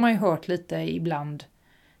 För det har man ju hört lite ibland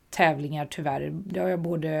tävlingar tyvärr. Det har jag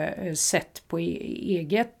både sett på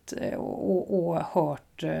eget och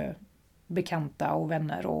hört bekanta och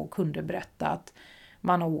vänner och kunder berätta att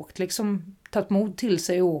man har åkt liksom, tagit mod till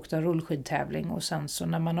sig och åkt en rullskidtävling och sen så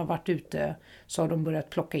när man har varit ute så har de börjat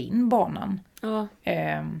plocka in banan. Ja.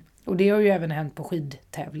 Och det har ju även hänt på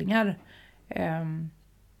skidtävlingar.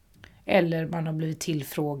 Eller man har blivit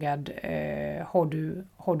tillfrågad,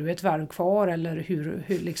 har du ett varv kvar eller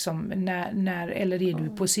hur liksom, när eller är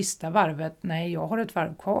du på sista varvet? Nej, jag har ett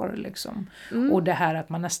varv kvar liksom. Och det här att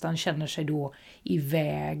man nästan känner sig då i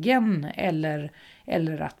vägen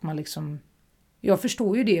eller att man liksom, jag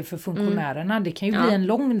förstår ju det för funktionärerna, det kan ju bli en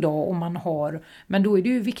lång dag om man har, men då är det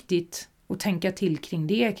ju viktigt att tänka till kring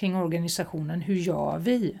det, kring organisationen, hur gör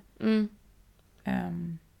vi?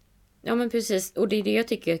 Ja, men precis. Och det är det jag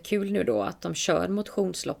tycker är kul nu då, att de kör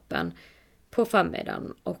motionsloppen på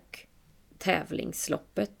förmiddagen och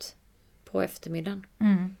tävlingsloppet på eftermiddagen.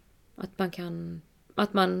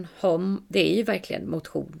 Att man har, det är ju verkligen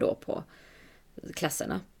motion då på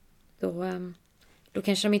klasserna. Då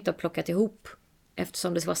kanske de inte har plockat ihop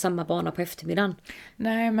eftersom det var samma bana på eftermiddagen.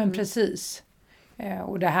 Nej, men precis.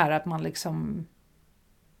 Och det här att man liksom,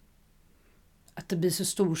 att det blir så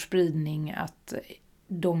stor spridning att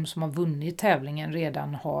de som har vunnit tävlingen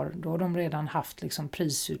då har de redan haft liksom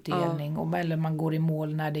prisutdelning eller man går i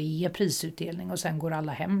mål när det är prisutdelning och sen går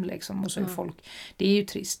alla hem liksom och så är folk, det är ju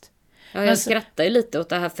trist. Ja, jag skrattar ju lite åt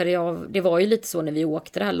det här för det var ju lite så när vi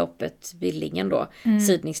åkte det här loppet, Billingen då,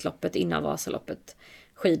 sidningsloppet innan Vasaloppet,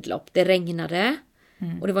 skidlopp. Det regnade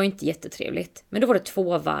och det var ju inte jättetrevligt. Men då var det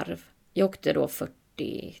 2 varv. Jag åkte då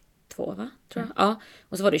 42 va, tror jag. Ja,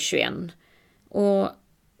 och så var det 21. Och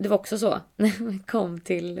det var också så,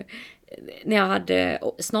 när jag hade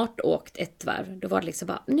snart åkt ett varv, då var det liksom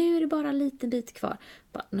bara, nu är det bara en liten bit kvar.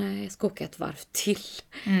 Bara, nej, jag ska åka ett varv till.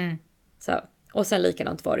 Så, och sen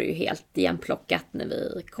likadant var det ju helt igenplockat när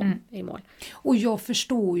vi kom i mål. Och jag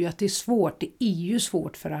förstår ju att det är svårt, det är ju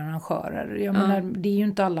svårt för arrangörer. Jag menar, det är ju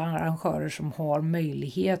inte alla arrangörer som har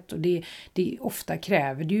möjlighet och det ofta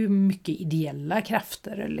kräver det ju mycket ideella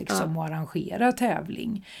krafter liksom att arrangera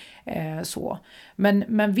tävling. Så.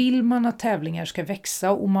 Men vill man att tävlingar ska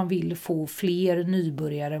växa och man vill få fler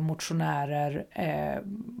nybörjare, motionärer,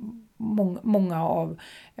 många av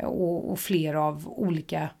och fler av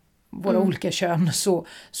våra olika kön så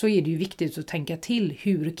är det ju viktigt att tänka till.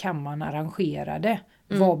 Hur kan man arrangera det?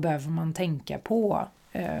 Vad behöver man tänka på?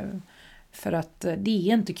 För att det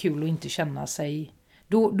är inte kul att inte känna sig.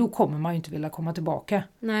 Då kommer man ju inte vilja komma tillbaka.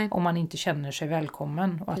 Nej. Om man inte känner sig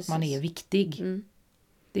välkommen och att man är viktig.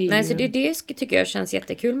 Så det tycker jag känns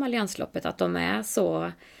jättekul med Alliansloppet. Att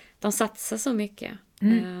de satsar så mycket.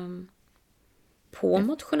 på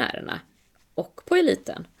motionärerna och på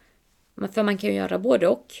eliten. För man kan ju göra både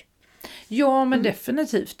och. Ja, men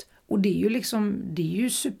definitivt. Och det är ju liksom, det är ju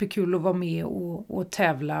superkul att vara med och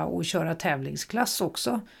tävla och köra tävlingsklass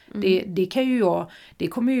också. Det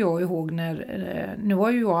kommer jag ihåg nu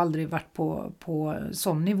har ju jag aldrig varit på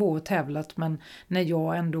sån nivå och tävlat, men när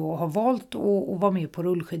jag ändå har valt att vara med på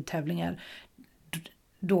rullskidtävlingar,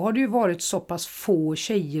 då har det ju varit så pass få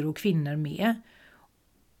tjejer och kvinnor med.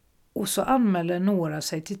 Och så anmäler några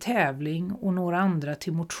sig till tävling och några andra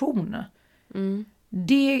till motion.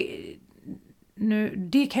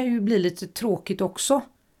 Det kan ju bli lite tråkigt också.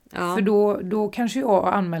 Ja. För då kanske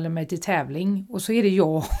jag anmäler mig till tävling och så är det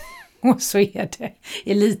jag och så är det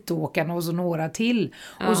elitåkarna och så några till.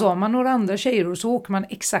 Ja. Och så har man några andra tjejer och så åker man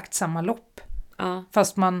exakt samma lopp. Ja.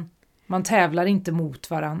 Fast man tävlar inte mot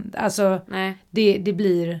varandra. Alltså det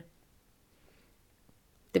blir...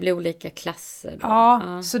 Det blir olika klasser. Då.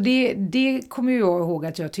 Ja, så det kommer jag ihåg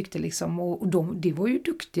att jag tyckte liksom, och det var ju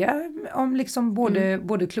duktiga om liksom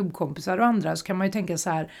både klubbkompisar och andra, så kan man ju tänka så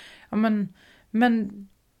här, ja, men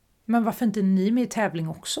varför inte ni med i tävling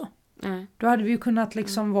också? Då hade vi ju kunnat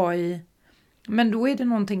liksom vara i, men då är det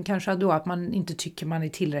någonting kanske då att man inte tycker man är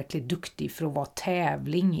tillräckligt duktig för att vara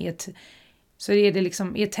tävling så är det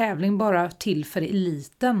liksom, är tävling bara till för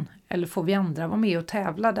eliten, eller får vi andra vara med och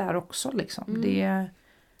tävla där också liksom?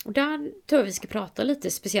 Och där tror jag vi ska prata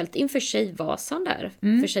lite speciellt inför Tjejvasan där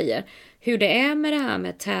för tjejer. Hur det är med det här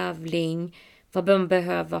med tävling, vad man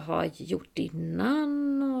behöver ha gjort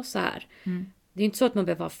innan och så här. Det är ju inte så att man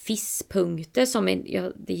behöver ha fisspunkter som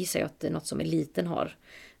det gissar jag att det är något som eliten har.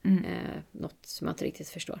 Något som jag inte riktigt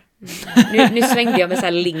förstår. Nu svängde jag med så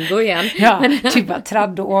här lingo igen. Ja, typ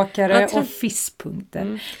traddåkare och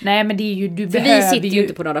fisspunkter. Nej, men det är ju, för vi sitter ju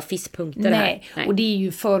inte på några fisspunkter. Nej, och det är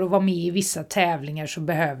ju för att vara med i vissa tävlingar så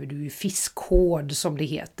behöver du ju fiskkod som det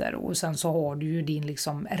heter. Och sen så har du ju din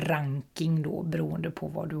liksom ranking då beroende på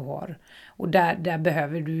vad du har. Och där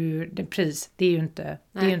behöver du det pris. Det är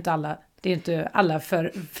ju inte alla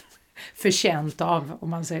förtjänt av, om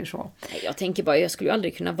man säger så. Jag tänker bara, jag skulle ju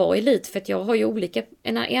aldrig kunna vara elit, för att jag har ju olika,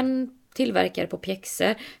 en tillverkare på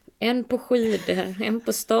pjäxor, en på skidor, en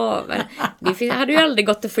på stavar. Det hade ju aldrig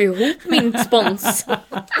gått att få ihop min spons.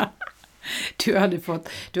 Du hade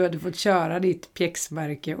fått köra ditt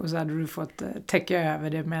pjäxmärke och så hade du fått täcka över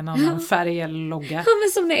det med en annan färg eller logga. Ja,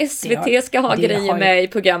 men som när SVT ska ha grejer med i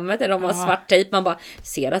programmet där de har svart tejp. Man bara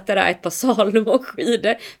ser att det är ett par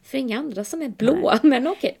Salomon-skidor. För inga andra som är blå, men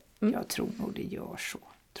okej. Jag tror nog det gör så.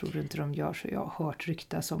 Tror du inte de gör så? Jag har hört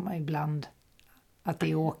ryktas om ibland att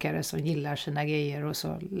det är åkare som gillar sina grejer och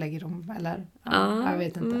så lägger de, eller jag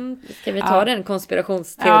vet inte. Ska vi ta den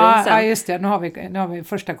konspirationsteorin sen? Ja, just det. Nu har vi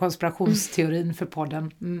första konspirationsteorin för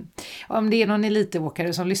podden. Om det är någon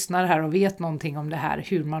elitåkare som lyssnar här och vet någonting om det här,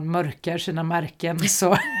 hur man mörkar sina märken,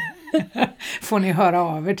 så får ni höra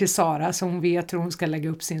av er till Sara så hon vet hur hon ska lägga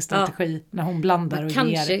upp sin strategi när hon blandar och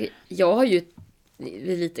ger. Jag har ju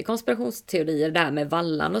lite konspirationsteorier där med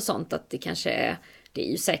vallan och sånt, att det kanske det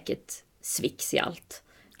är ju säkert svix i allt.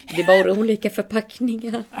 Det är bara olika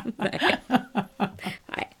förpackningar. Nej.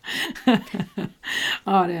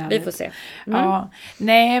 Ja, det är vi får se. Ja,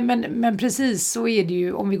 nej, men precis så är det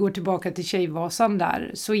ju. Om vi går tillbaka till Tjejvasan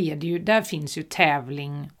där, så är det ju, där finns ju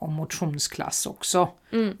tävling och motionsklass också.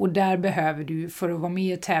 Och där behöver du, för att vara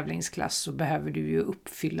med i tävlingsklass så behöver du ju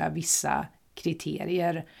uppfylla vissa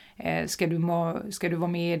kriterier. Ska du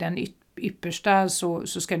vara med i den yppersta så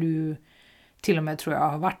ska du till och med, tror jag,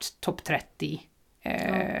 ha varit topp 30.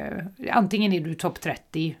 Antingen är du topp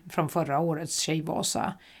 30 från förra årets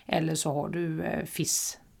Tjejvasa, eller så har du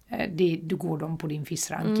du går dem på din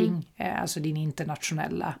FIS-ranking, alltså din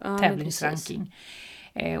internationella tävlingsranking.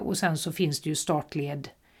 Och sen så finns det ju startled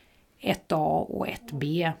 1A och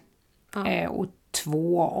 1B och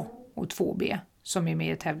 2A och 2B som är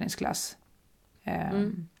med i tävlingsklass.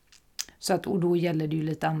 Så att, och då gäller det ju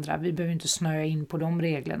lite andra. Vi behöver inte snöa in på de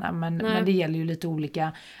reglerna, men det gäller ju lite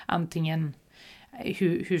olika, antingen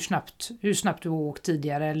hur snabbt du har åkt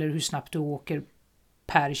tidigare eller hur snabbt du åker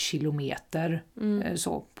per kilometer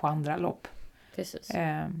så på andra lopp. Precis.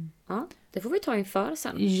 Ja, det får vi ta inför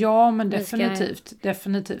sen. Ja, men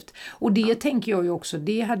definitivt. Och det tänker jag ju också,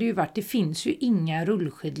 det finns ju inga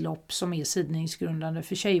rullskidlopp som är sidningsgrundande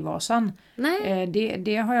för Tjejvasan. Nej.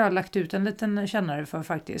 Det har jag lagt ut en liten kännare för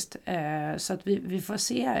faktiskt. Så att vi får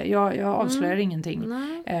se. Jag avslöjar ingenting.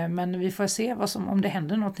 Men vi får se om det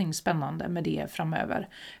händer någonting spännande med det framöver.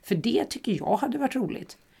 För det tycker jag hade varit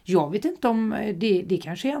roligt. Jag vet inte om det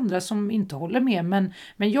kanske är andra som inte håller med, men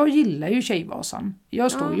jag gillar ju Tjejvasan.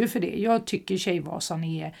 Jag står ju för det. Jag tycker Tjejvasan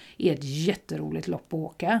är ett jätteroligt lopp att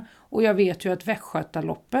åka. Och jag vet ju att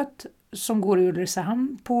Västgötaloppet som går i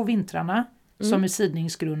Ulricehamn på vintrarna som är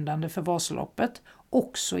sidningsgrundande för Vasaloppet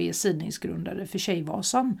också är sidningsgrundare för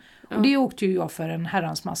Tjejvasan. Och det åkte ju jag för en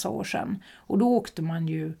herrans massa år sedan. Och då åkte man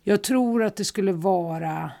ju, jag tror att det skulle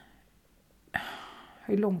vara,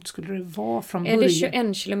 hur långt skulle det vara från början? Är det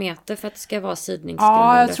 21 kilometer för att det ska vara sidningsgrundande?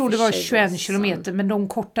 Ja, jag tror det var 21 kilometer, men de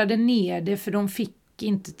kortade ner det för de fick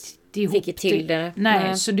inte ihop till det.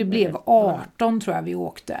 Nej, så det blev 18 tror jag vi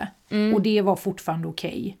åkte. Och det var fortfarande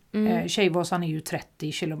okej. Tjejvasan är ju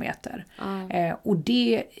 30 kilometer. Och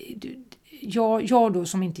det, jag då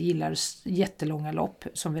som inte gillar jättelånga lopp,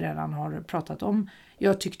 som vi redan har pratat om,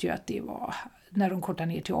 jag tyckte ju att det var, när de kortade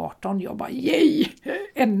ner till 18, jag bara, yay,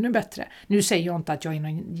 ännu bättre. Nu säger jag inte att jag är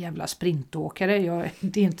någon jävla sprintåkare,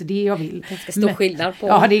 det är inte det jag vill. Ganska stor skillnad på.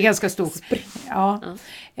 Ja, det är ganska stor.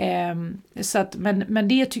 Så att, men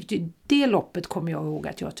det loppet kommer jag ihåg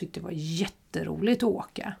att jag tyckte var jätteroligt att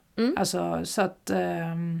åka. Alltså, så att,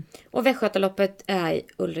 och Västgötaloppet är i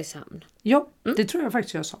Ulricehamn. Ja, det tror jag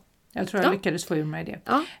faktiskt jag sa. Jag tror jag lyckades få ur mig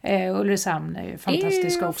det. Ulricehamn är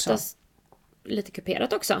fantastiska också. Lite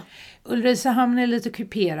kuperat också. Ulricehamn är lite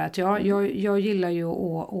kuperat, ja. Jag gillar ju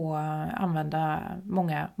att använda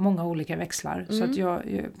många olika växlar. Så att jag,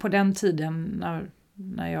 på den tiden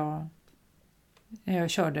när jag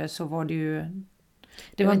körde så var det ju...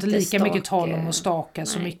 Det var inte lika mycket tal om att staka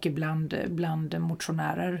så mycket bland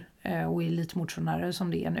motionärer och elitmotionärer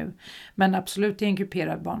som det är nu. Men absolut, det är en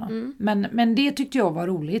kuperad bana. Men det tyckte jag var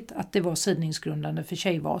roligt, att det var sidningsgrundande för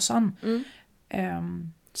Tjejvasan.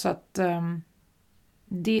 Så att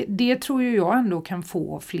det tror ju jag ändå kan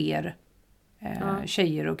få fler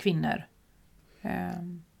tjejer och kvinnor.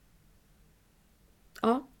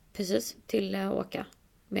 Ja, precis. Till att åka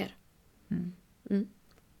mer.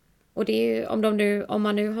 Och det är ju, om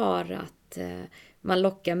man nu har att man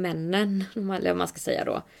lockar männen, eller man ska säga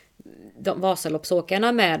då, de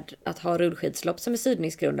Vasaloppsåkarna med att ha rullskidslopp som är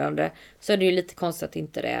sidningsgrundande, så är det ju lite konstigt att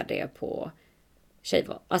inte det är det på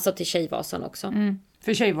alltså till Tjejvasan också.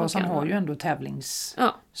 För Tjejvasan har ju ändå tävlings...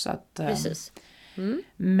 Ja, så att, precis.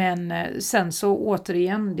 Men sen så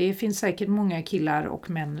återigen, det finns säkert många killar och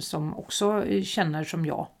män som också känner som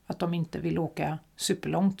jag, att de inte vill åka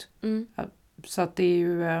superlångt. Så att det är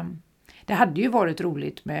ju... Det hade ju varit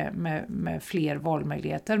roligt med fler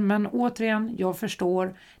valmöjligheter. Men återigen, jag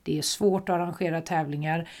förstår. Det är svårt att arrangera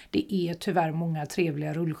tävlingar. Det är tyvärr många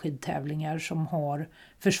trevliga rullskidtävlingar som har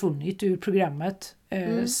försvunnit ur programmet.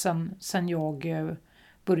 Sen jag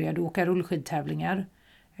började åka rullskidtävlingar.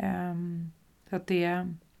 Så att det...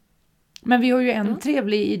 Men vi har ju en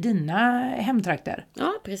trevlig i dina hemtrakter.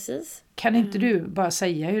 Ja, precis. Kan inte du bara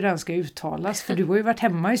säga hur den ska uttalas? För du har ju varit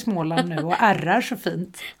hemma i Småland nu och ärrar så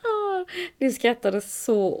fint. Du skrattade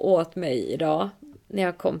så åt mig idag när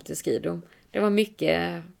jag kom till skidom. Det var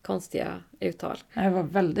mycket konstiga uttal. Det var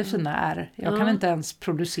väldigt fina är. Jag kan inte ens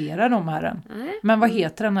producera de ären. Men vad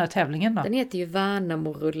heter den här tävlingen då? Den heter ju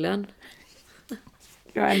Värnamo-rullen.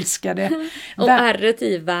 Jag älskar det. Och ärret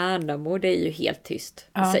i Värnamo, det är ju helt tyst.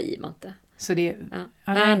 Det säger man inte. Så det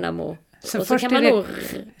Värnamo. Så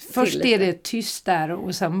först är det tyst där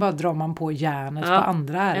och sen bara drar man på järnet på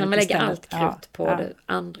andra ärret. Man lägger allt krut på det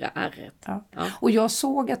andra ärret. Och jag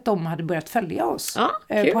såg att de hade börjat följa oss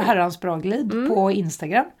på Herrans bra glid på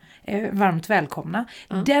Instagram. Varmt välkomna.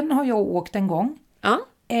 Den har jag åkt en gång.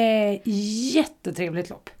 Jättetrevligt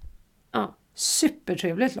lopp.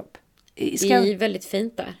 Supertrevligt lopp. Det är väldigt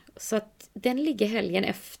fint där. Så att den ligger helgen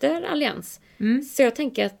efter Allians. Så jag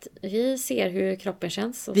tänker att vi ser hur kroppen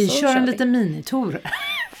känns. Och vi så kör en liten minitour.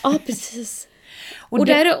 Ja, precis. Och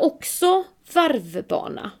där är också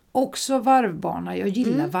varvbana. Också varvbana. Jag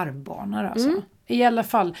gillar varvbanor alltså. I alla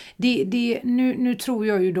fall, nu tror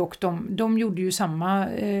jag ju dock de gjorde ju samma,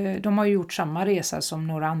 de har ju gjort samma resa som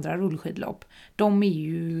några andra rullskidlopp. De är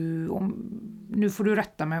ju, nu får du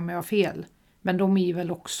rätta mig om jag har fel, men de är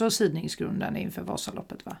väl också sidningsgrundande inför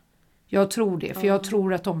Vasaloppet, va? Jag tror det, för jag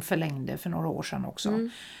tror att de förlängde för några år sedan också.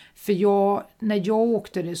 För när jag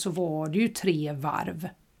åkte det så var det ju 3 varv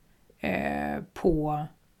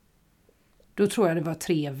då tror jag det var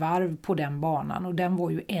 3 varv på den banan, och den var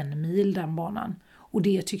ju 1 mil den banan. Och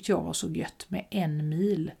det tyckte jag var så gött med 1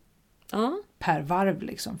 mil per varv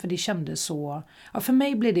liksom, för det kändes så, för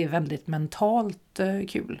mig blev det väldigt mentalt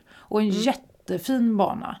kul. Och en jättefin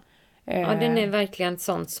bana. Ja, den är verkligen ett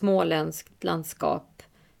sånt småländskt landskap.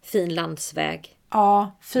 Fin landsväg.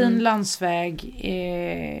 Ja, fin landsväg.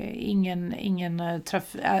 Ingen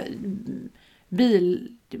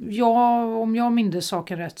bil. Ja, om jag minns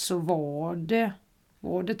saken rätt så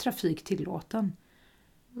var det trafik tillåten.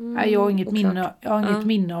 Jag har inget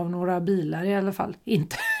minne av några bilar i alla fall.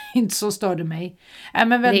 Inte så störde mig. Men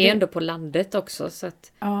väldigt... Det är ändå på landet också. Så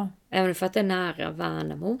att... Även för att det är nära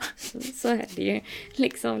Värnamo så är det ju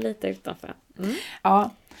liksom lite utanför. Ja,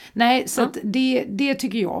 nej, så att det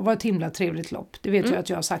tycker jag var ett himla trevligt lopp. Det vet jag att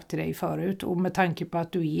jag har sagt till dig förut. Och med tanke på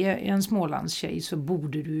att du är en Smålandstjej så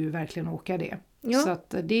borde du ju verkligen åka det. Ja. Så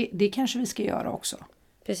att det kanske vi ska göra också.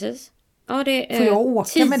 Precis. Ja, det är får jag åka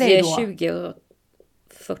 10, med dig då? 20 och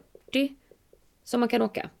 40 som man kan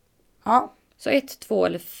åka. Ja. Så 1, 2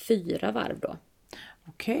 eller 4 varv då.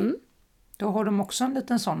 Okej. Då har de också en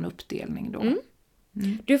liten sån uppdelning då.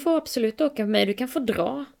 Du får absolut åka med mig. Du kan få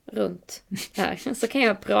dra runt här. Så kan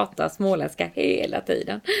jag prata småländska hela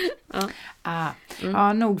tiden.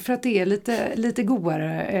 Ja, nog för att det är lite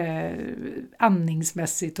godare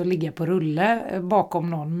andningsmässigt att ligga på rulle bakom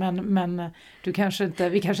någon. Men vi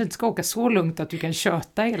kanske inte ska åka så lugnt att du kan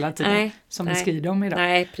köta hela tiden. Som vi skriver om idag.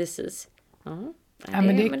 Nej, precis. Ja,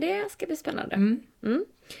 men det ska bli spännande.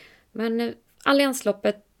 Men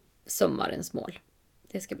Alliansloppet, sommarens mål.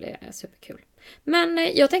 Det ska bli superkul. Men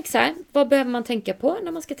jag tänker så här, vad behöver man tänka på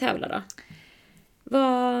när man ska tävla då?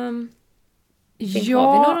 Har vi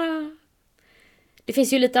några... Det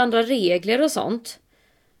finns ju lite andra regler och sånt,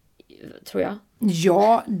 tror jag.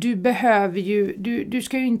 Ja, du behöver ju, du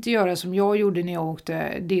ska ju inte göra som jag gjorde när jag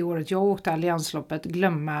åkte, det året jag åkte Alliansloppet,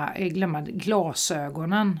 glömma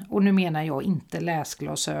glasögonen. Och nu menar jag inte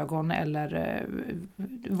läsglasögon eller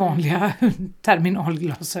vanliga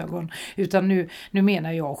terminalglasögon, utan nu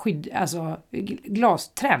menar jag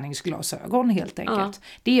träningsglasögon helt enkelt. Ja.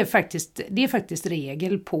 Det är faktiskt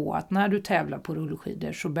regel på att när du tävlar på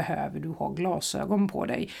rullskidor så behöver du ha glasögon på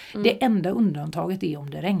dig. Det enda undantaget är om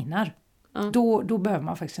det regnar. Då behöver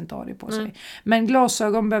man faktiskt inte ha det på sig. Men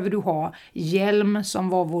glasögon behöver du ha. Hjälm som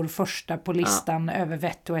var vår första på listan över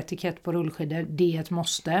vett och etikett på rullskidor. Det är ett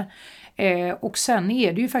måste. Och sen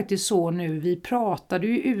är det ju faktiskt så nu. Vi pratade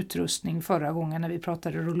ju utrustning förra gången när vi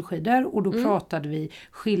pratade rullskidor. Och då pratade vi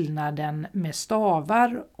skillnaden med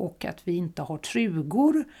stavar och att vi inte har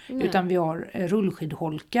trugor. Utan vi har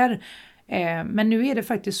rullskidholkar. Men nu är det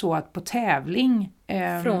faktiskt så att på tävling...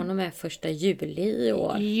 Från och med 1 juli i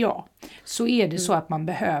år. Ja, så är det så att man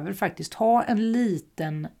behöver faktiskt ha en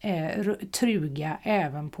liten truga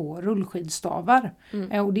även på rullskidstavar.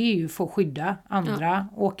 Och det är ju för att skydda andra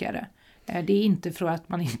åkare. Det är inte för att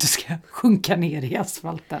man inte ska sjunka ner i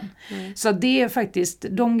asfalten. Så det är faktiskt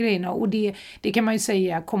de grejerna. Och det kan man ju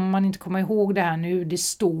säga, kommer man inte komma ihåg det här nu, det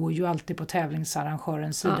står ju alltid på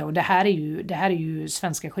tävlingsarrangörens sida. Och det här är ju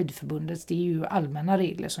Svenska skidförbundets, det är ju allmänna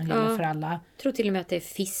regler som gäller för alla. Jag tror till och med att det är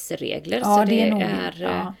FIS-regler, så det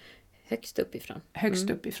är högst uppifrån. Högst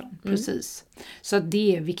uppifrån, precis. Så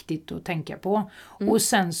det är viktigt att tänka på. Och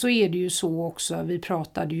sen så är det ju så också, vi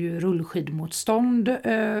pratade ju rullskidmotstånd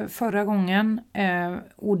förra gången.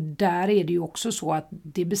 Och där är det ju också så att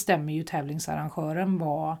det bestämmer ju tävlingsarrangören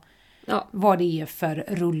vad det är för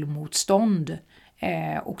rullmotstånd.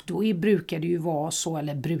 Och då brukar det ju vara så,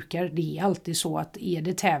 det är alltid så att är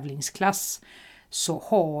det tävlingsklass så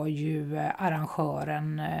har ju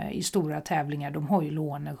arrangören i stora tävlingar, de har ju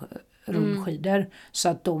rullskidor. Så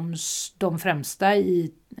att de främsta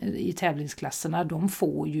i tävlingsklasserna, de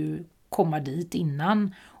får ju komma dit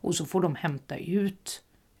innan och så får de hämta ut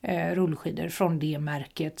rullskidor från det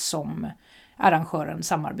märket som arrangören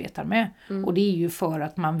samarbetar med. Och det är ju för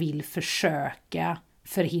att man vill försöka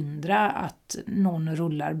förhindra att någon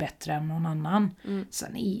rullar bättre än någon annan.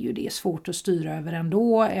 Sen är ju det svårt att styra över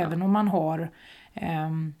ändå, även om man har...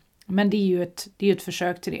 Men det är ju ett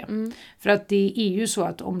försök till det. För att det är ju så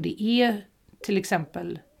att om det är till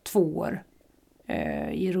exempel 2 år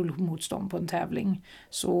i rullmotstånd på en tävling,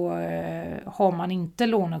 så har man inte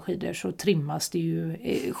låneskidor så trimmas det ju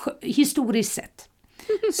historiskt sett.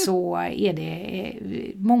 Så är det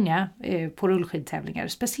många på rullskidtävlingar,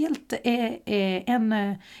 speciellt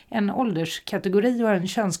en ålderskategori och en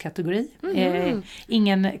könskategori.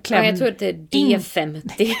 Ingen kläm. Ja, jag tror att det är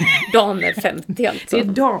D50, damer 50 alltså. Det är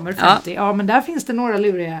damer 50, ja, men där finns det några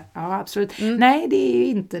luriga, ja absolut. Nej, det är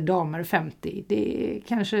inte damer 50, det är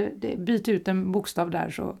kanske, byt ut en bokstav där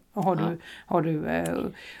så har du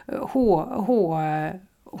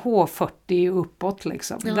H40 uppåt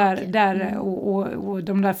liksom. Och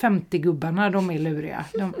de där 50-gubbarna, de är luriga.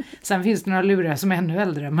 Sen finns det några luriga som är ännu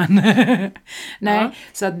äldre, men nej.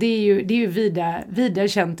 Så att det är ju vida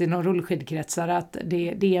känt inom rullskidkretsar att det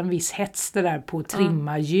är en viss hets det där på att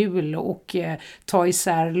trimma hjul och ta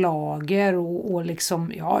isär lager och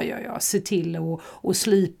liksom se till och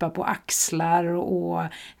slipa på axlar och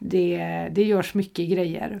det görs mycket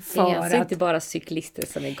grejer. För det är alltså inte bara cyklister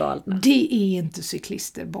som är galna. Det är inte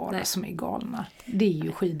cyklister bara som är galna. Det är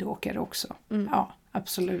ju skidåkare också. Ja,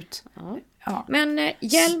 absolut. Ja. Men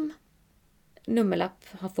hjälm nummerlapp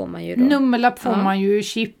får man ju då. Nummerlapp får man ju,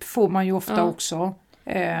 chip får man ju ofta också.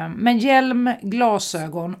 Men hjälm,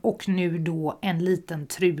 glasögon och nu då en liten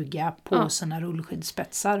truga på sina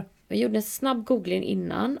rullskidspetsar. Jag gjorde en snabb googling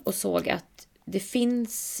innan och såg att det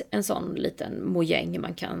finns en sån liten mojäng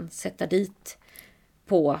man kan sätta dit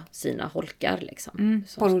på sina holkar liksom.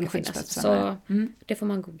 På rullskidspetsarna. Så det får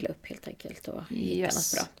man googla upp helt enkelt och hitta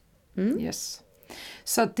något bra. Yes.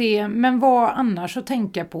 Så att men vad annars att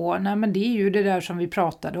tänka på? Nej, men det är ju det där som vi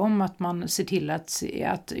pratade om, att man ser till att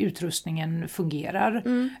utrustningen fungerar.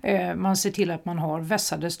 Man ser till att man har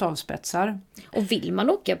vässade stavspetsar. Och vill man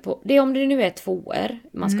åka på, det är om det nu är 2R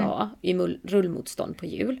man ska ha i rullmotstånd på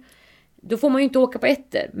hjul. Då får man ju inte åka på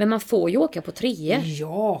 1, men man får ju åka på 3.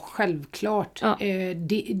 Ja, självklart. Ja.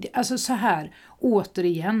 Alltså så här,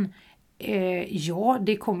 återigen. Ja,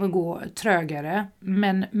 det kommer gå trögare,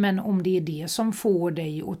 men om det är det som får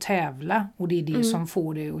dig att tävla och det är det som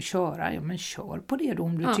får dig att köra, ja men kör på det då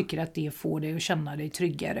om du tycker att det får dig att känna dig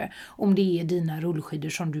tryggare. Om det är dina rullskidor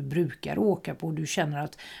som du brukar åka på och du känner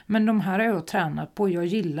att men de här har jag tränat på, jag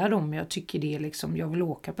gillar dem, jag tycker det liksom, jag vill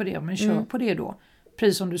åka på det, men kör på det då.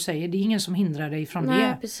 Precis som du säger, det är ingen som hindrar dig från det.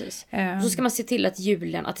 Nej, precis. Så ska man se till att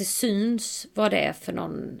hjulen, att det syns vad det är för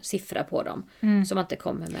någon siffra på dem. Så man inte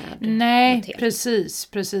kommer med. Nej, precis.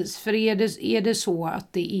 För är det så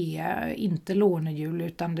att det är inte lånehjul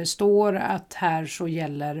utan det står att här så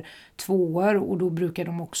gäller 2 och då brukar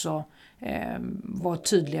de också vara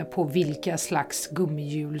tydliga på vilka slags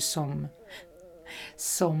gummihjul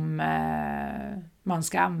som man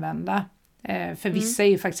ska använda. För vissa är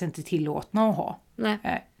ju faktiskt inte tillåtna att ha.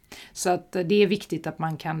 Nej. Så att det är viktigt att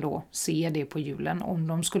man kan då se det på hjulen om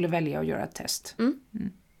de skulle välja att göra ett test.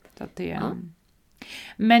 Så att det,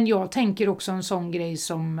 Men jag tänker också en sån grej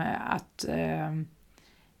som att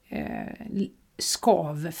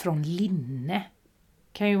skav från linne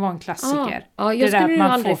kan ju vara en klassiker. Ja, jag skulle ju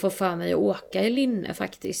aldrig få för mig att åka i linne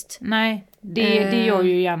faktiskt. Nej, det gör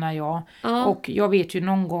ju gärna jag. Och jag vet ju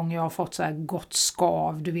någon gång jag har fått så här gott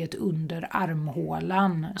skav, du vet, under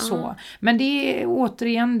armhålan. Så. Men det är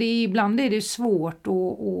återigen, ibland är det svårt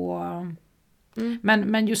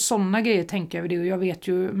men just sådana grejer tänker jag det. Och jag vet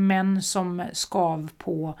ju män som skav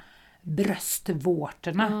på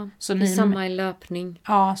bröstvårtorna. Så ni, samma i löpning.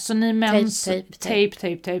 Ja, så ni män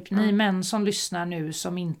tape. Ni män som lyssnar nu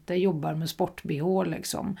som inte jobbar med sport-BH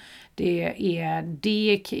liksom. Det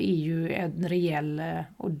är ju en rejäl,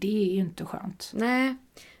 och det är ju inte skönt. Nej.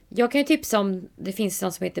 Jag kan ju tipsa om, det finns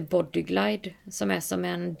något som heter Bodyglide som är som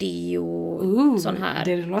en deo sån här.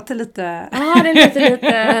 Det låter lite... Ja, det låter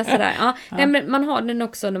lite sådär. Ja. Nej, men man har den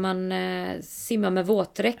också när man simmar med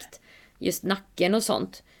våtdräkt. Just nacken och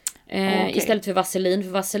sånt. Istället för vaselin. För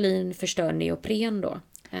vaselin förstör neopren då.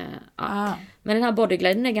 Men den här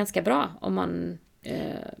bodygliden är ganska bra om man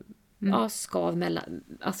skav mellan,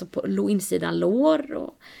 alltså på insidan lår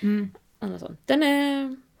och annat sånt. Den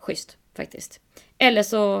är schysst faktiskt. Eller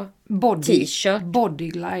så t-shirt.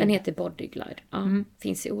 Bodyglide. Den heter Bodyglide.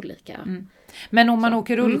 Finns i olika. Men om man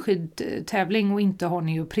åker rullskidtävling och inte har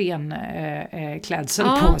neoprenklädsel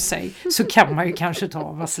på sig så kan man ju kanske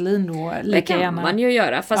ta vaselin då. Det kan man ju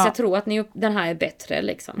göra. Fast jag tror att den här är bättre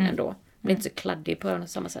liksom ändå. Den är inte så kladdig på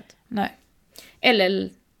samma sätt. Nej. Eller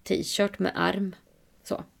t-shirt med arm.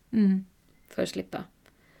 Så. För att slippa.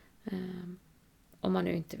 Om man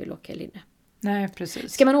nu inte vill åka i linne. Nej,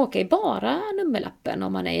 precis. Ska man åka i bara nummerlappen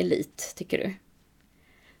om man är elit, tycker du?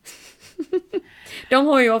 De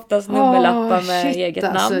har ju oftast nummerlappar med eget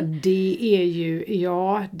namn. Alltså, det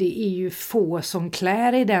är ju få som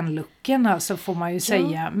klär i den looken, alltså, får man ju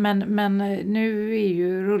säga. Men nu är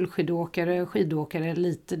ju skidåkare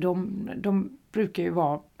lite, de brukar ju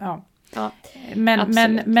vara... Ja,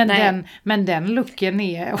 men den looken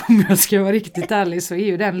är, om jag ska vara riktigt ärlig, så är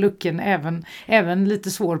ju den looken även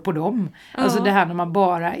lite svår på dem. Alltså det här när man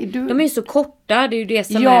bara... De är ju så korta, det är ju det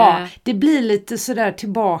som är... Ja, det blir lite sådär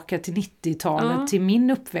tillbaka till 90-talet, till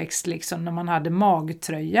min uppväxt liksom, när man hade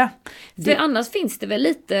magtröja. För annars finns det väl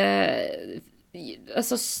lite...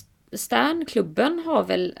 Alltså... Sternklubben har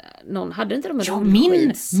väl hade inte de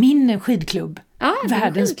min skidklubb.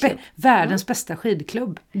 Världens bästa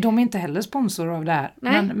skidklubb. De är inte heller sponsor av det här.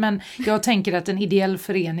 Men jag tänker att en ideell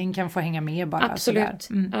förening kan få hänga med bara. Absolut.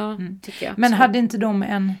 Tycker jag. Men hade inte de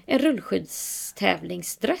en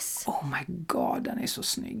rullskidstävlingsdress? Oh my god, den är så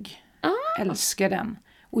snygg. Älskar den.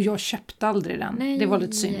 Och jag köpte aldrig den. Nej. Det var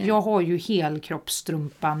lite synd. Jag har ju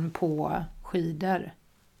helkroppstrumpan på skidor.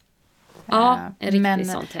 Ja, en riktig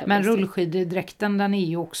sån men rullskidedräkten, den är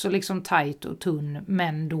ju också liksom tight och tunn,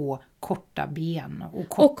 men då korta ben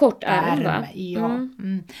och kort ärm, va? Ja,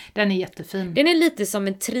 den är jättefin. Den är lite som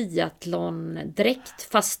en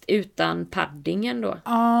triathlon-dräkt fast utan paddingen då.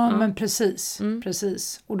 Ja, men precis.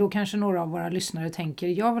 Och då kanske några av våra lyssnare tänker,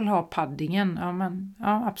 jag vill ha paddingen.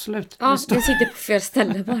 Ja, absolut. Ja, den sitter på fel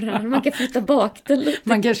ställe bara. Man kan flytta bak den lite.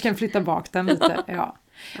 Man kanske kan flytta bak den lite, ja.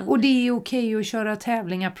 Och det är okej att köra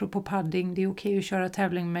tävling apropå padding. Det är okej att köra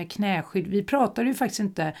tävling med knäskydd. Vi pratade ju faktiskt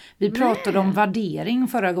inte. Vi pratade om värdering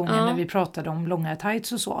förra gången när vi pratade om långa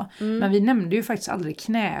tights och så. Men vi nämnde ju faktiskt aldrig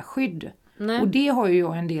knäskydd. Nej. Och det har ju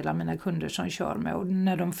jag en del av mina kunder som kör med. Och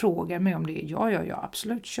när de frågar mig om det. Ja,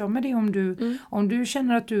 absolut. Kör med det om du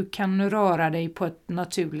känner att du kan röra dig på ett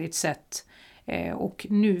naturligt sätt. Och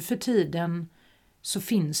nu för tiden så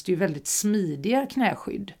finns det ju väldigt smidiga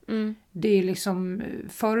knäskydd. Det är liksom,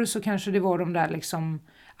 förr så kanske det var de där liksom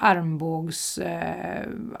armbågs,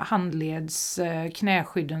 handleds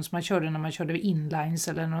knäskydden som man körde när man körde inlines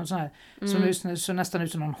eller något sånt här. Som så nästan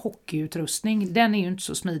ut som någon hockeyutrustning. Den är ju inte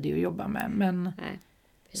så smidig att jobba med. Men, nej,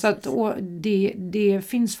 så att, och det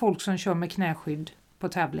finns folk som kör med knäskydd på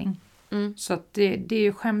tävling. Så att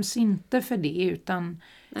det skäms inte för det, utan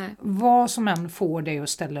vad som än får dig att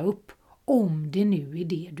ställa upp. Om det nu är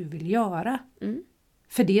det du vill göra.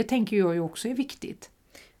 För det tänker jag ju också är viktigt.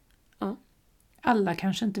 Ja. Alla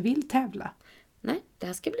kanske inte vill tävla. Nej, det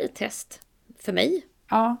här ska bli ett test. För mig.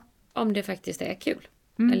 Ja. Om det faktiskt är kul.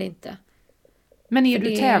 Eller inte. Men är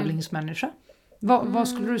du tävlingsmänniska? Vad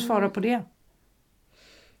skulle du svara på det?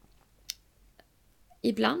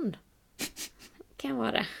 Ibland. Kan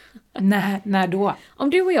vara det. När då? Om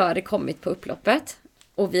du och jag hade kommit på upploppet.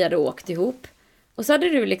 Och vi hade åkt ihop. Och så hade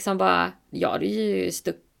du liksom bara, du hade ju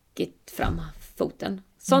stuckit fram foten.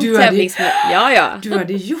 Sånt Ja. Du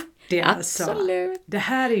hade gjort det alltså. Absolut. Det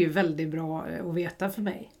här är ju väldigt bra att veta för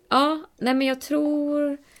mig. Ja, nej men jag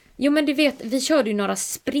tror... Jo men du vet, vi körde ju några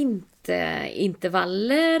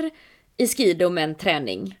sprintintervaller i skido med en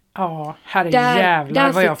träning. Ja,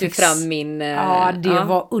 jävlar vad jag fick fram min... Ja, det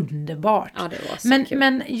var underbart. Ja, det var så kul.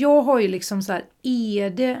 Men jag har ju liksom så här, är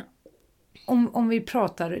det... Om vi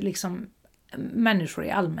pratar liksom... människor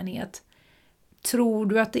i allmänhet, tror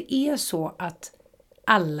du att det är så att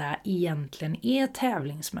alla egentligen är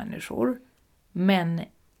tävlingsmänniskor men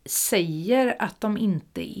säger att de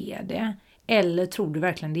inte är det? Eller tror du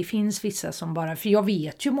verkligen det finns vissa som bara, för jag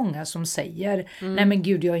vet ju många som säger nej men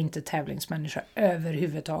gud, jag är inte tävlingsmänniska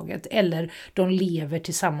överhuvudtaget, eller de lever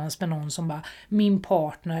tillsammans med någon som bara, min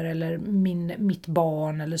partner eller mitt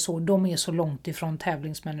barn eller så, de är så långt ifrån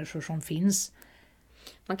tävlingsmänniskor som finns.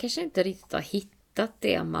 Man kanske inte riktigt har hittat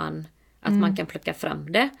det att man kan plocka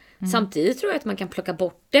fram det. Samtidigt tror jag att man kan plocka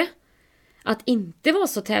bort det. Att inte vara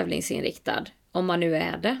så tävlingsinriktad, om man nu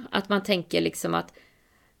är det. Att man tänker liksom att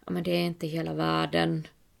men det är inte hela världen.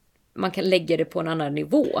 Man kan lägga det på en annan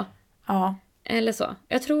nivå. Ja. Eller så.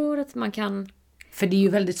 Jag tror att man kan... För det är ju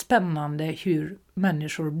väldigt spännande hur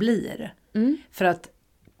människor blir. För att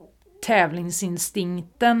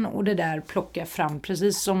tävlingsinstinkten och det där plocka fram,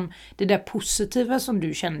 precis som det där positiva som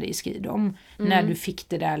du kände i skidom, när du fick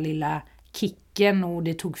det där lilla kicken och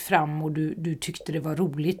det tog fram och du tyckte det var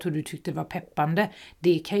roligt och du tyckte det var peppande,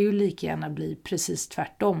 det kan ju lika gärna bli precis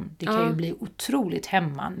tvärtom. Det kan ju bli otroligt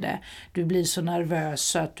hämmande. Du blir så nervös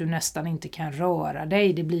så att du nästan inte kan röra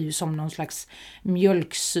dig. Det blir ju som någon slags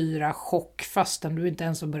mjölksyra chock fastän du inte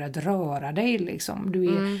ens har börjat röra dig liksom.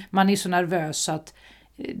 Man är så nervös så att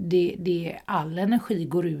all energi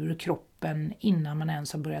går ur kroppen innan man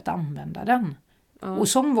ens har börjat använda den. Och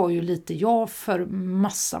som var ju lite jag för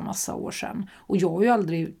massa år sedan. Och jag har ju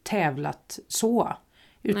aldrig tävlat så.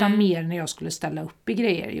 Utan mer när jag skulle ställa upp i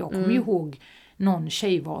grejer. Jag kommer ju ihåg någon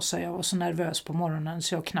tjejvasa. Jag var så nervös på morgonen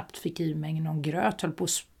så jag knappt fick i mig någon gröt. Höll på och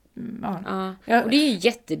det är ju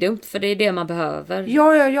jättedumt för det är det man behöver.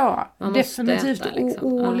 Ja. Man definitivt. Äta,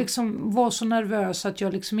 liksom. Och liksom var så nervös att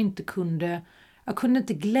jag liksom inte kunde... Jag kunde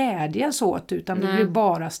inte glädjas åt utan det blev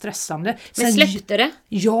bara stressande. Men släppte det?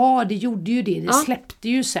 Ja, det gjorde ju det. Det släppte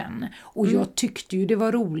ju sen. Och jag tyckte ju det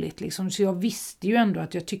var roligt liksom. Så jag visste ju ändå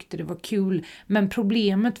att jag tyckte det var kul. Men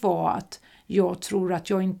problemet var att jag tror att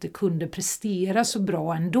jag inte kunde prestera så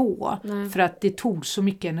bra ändå. För att det tog så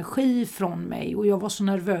mycket energi från mig. Och jag var så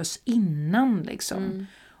nervös innan liksom.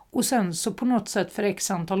 Och sen så på något sätt för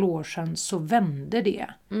x antal år sedan så vände det.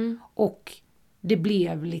 Och det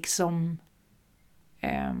blev liksom...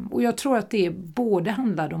 Och jag tror att det både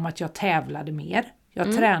handlade om att jag tävlade mer.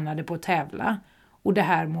 Jag tränade på att tävla. Och det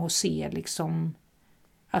här med att se liksom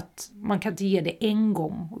att man kan inte ge det en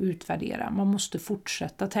gång och utvärdera. Man måste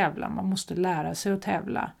fortsätta tävla. Man måste lära sig att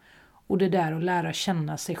tävla. Och det där att lära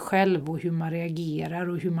känna sig själv och hur man reagerar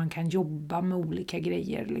och hur man kan jobba med olika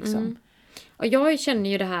grejer liksom. Och jag känner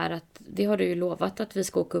ju det här att det har du ju lovat att vi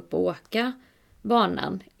ska åka upp och åka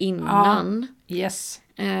banan innan. Ja, yes.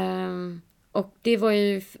 Och det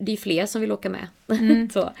är fler som vill åka med.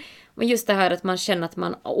 Så. Men just det här att man känner att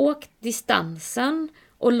man har åkt distansen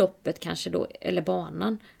och loppet kanske då, eller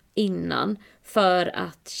banan innan, för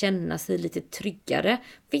att känna sig lite tryggare.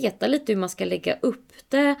 Veta lite hur man ska lägga upp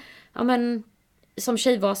det. Ja, men som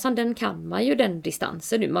Tjejvasan, den kan man ju den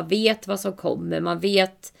distansen nu. Man vet vad som kommer. Man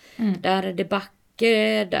vet, där är det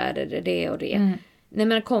backe, där är det och det. När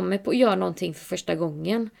man kommer på att göra någonting för första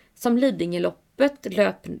gången. Som Lidingöloppet,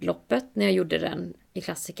 löploppet, när jag gjorde den i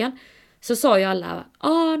klassiken. Så sa ju alla,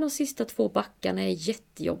 de sista 2 backarna är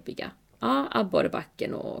jättejobbiga.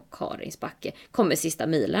 Abborrebacken och Karinsbacke kommer sista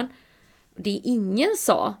milen. Det ingen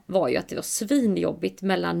sa var ju att det var svinjobbigt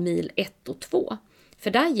mellan mil 1 och 2.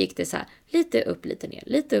 För där gick det så här, lite upp, lite ner,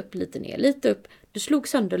 lite upp, lite ner, lite upp. Du slog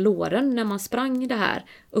sönder låren när man sprang det här,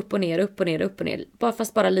 upp och ner, upp och ner, upp och ner.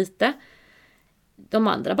 Fast bara lite. De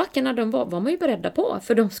andra backarna, de var man ju beredda på.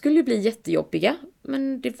 För de skulle ju bli jättejobbiga.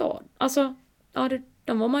 Men det var,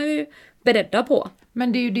 de var man ju beredda på.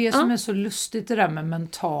 Men det är ju det som är så lustigt, det där med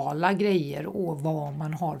mentala grejer och vad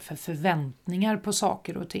man har för förväntningar på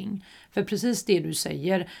saker och ting. För precis det du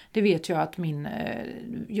säger, det vet jag att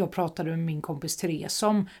jag pratade med min kompis Therese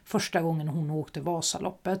om första gången hon åkte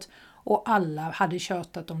Vasaloppet. Och alla hade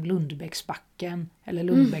tjötat om Lundbäcksbacken, eller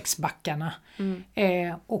Lundbäcksbackarna.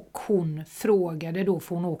 Och hon frågade då,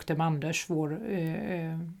 för hon åkte med Anders, vår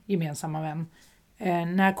gemensamma vän.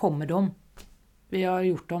 När kommer de? Vi har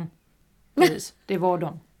gjort dem. Precis, det var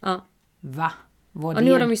de. Ja. Va?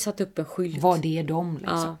 Nu har de ju satt upp en skylt. Var det de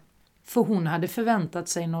liksom? Ja. För hon hade förväntat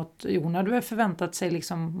sig något. Hon hade väl förväntat sig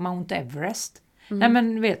liksom Mount Everest. Nej,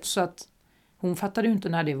 men vet, så att hon fattade ju inte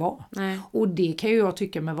när det var. Nej. Och det kan ju jag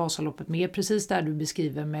tycka med Vasaloppet med. Precis där du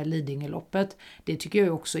beskriver med Lidingöloppet. Det tycker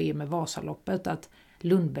jag också är med Vasaloppet. Att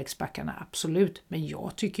Lundbäcksbackarna absolut. Men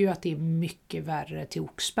jag tycker ju att det är mycket värre till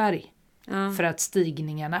Oxberg. Ja. För att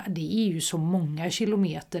stigningarna, det är ju så många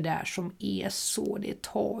kilometer där som är så, det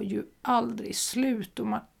tar ju aldrig slut och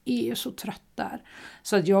man är så trött där.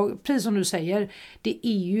 Så att precis som du säger, det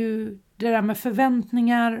är ju det där med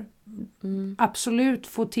förväntningar, absolut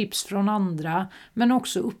få tips från andra, men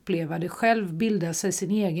också uppleva det själv, bilda sig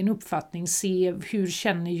sin egen uppfattning, se hur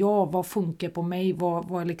känner jag, vad funkar på mig,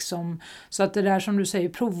 vad liksom, så att det där som du säger,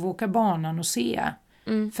 provåka banan och se.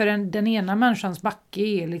 För den ena människans backe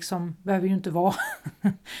är liksom, behöver ju inte vara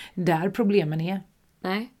där problemen är.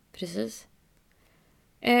 Nej, precis.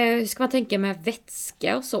 Hur ska man tänka med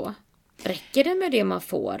vätska och så? Räcker det med det man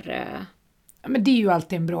får? Men det är ju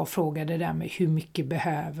alltid en bra fråga, det där med hur mycket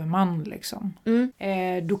behöver man liksom.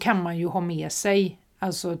 Då kan man ju ha med sig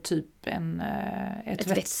alltså typ ett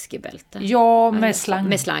vätskebälte. Ja, med slang.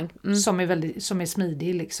 Med slang. Som är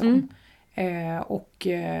smidig liksom. Och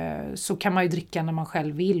så kan man ju dricka när man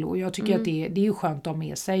själv vill, och jag tycker att det är ju skönt att ha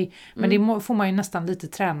med sig, men det får man ju nästan lite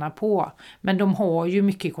träna på, men de har ju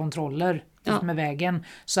mycket kontroller med vägen,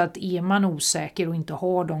 så att är man osäker och inte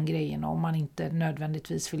har de grejerna, om man inte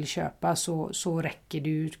nödvändigtvis vill köpa, så räcker det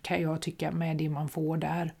ju, kan jag tycka, med det man får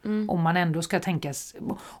där. Om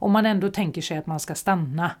man ändå tänker sig att man ska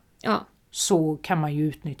stanna, så kan man ju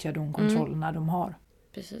utnyttja de kontrollerna de har.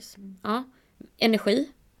 Precis. Ja. Energi.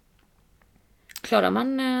 Klarar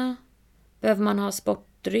man, behöver man ha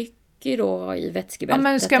sportdryck då i vätskebältet? Ja,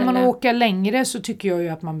 men ska man åka längre så tycker jag ju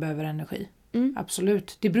att man behöver energi.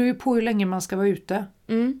 Absolut. Det beror ju på hur länge man ska vara ute.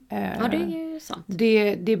 Ja, det är ju sant.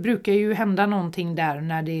 Det brukar ju hända någonting där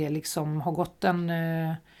när det liksom har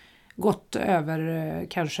gått över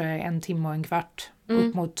kanske 1 timme och en kvart.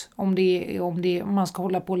 Upp mot, om man ska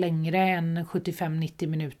hålla på längre än 75-90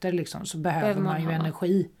 minuter liksom, så behöver man ju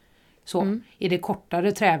energi. Så är det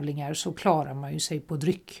kortare tävlingar så klarar man ju sig på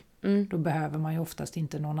dryck. Då behöver man ju oftast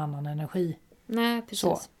inte någon annan energi. Nej,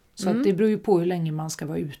 precis. Så att det beror ju på hur länge man ska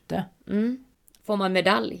vara ute. Får man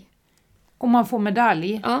medalj? Om man får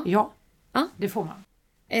medalj? Ja. Det får man.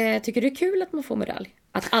 Tycker du det är kul att man får medalj?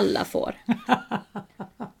 Att alla får?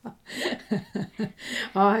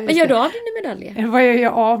 Vad gör du av dina medaljer? Vad gör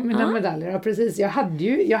jag av mina medaljer? Ja, precis. Jag hade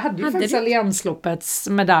ju faktiskt Alliansloppets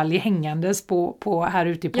medalj hängandes på här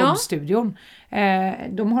ute i poddstudion.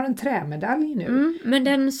 De har en trämedalj nu. Men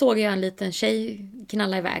den såg jag en liten tjej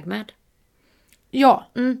knalla iväg med. Ja,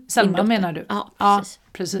 Selma menar du? Ja,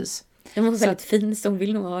 precis. Den var väldigt fin, så hon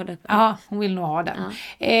vill nog ha den. Ja, hon vill nog ha den.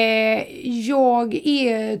 Jag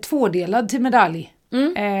är 2-delad till medalj,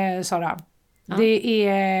 Sara. Det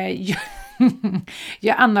är...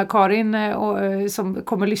 Ja, Anna-Karin som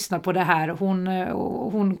kommer lyssna på det här,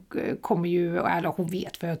 hon kommer ju, eller hon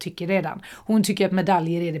vet vad jag tycker redan. Hon tycker att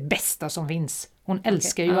medaljer är det bästa som finns. Hon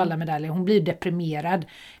älskar ju alla medaljer. Hon blir deprimerad.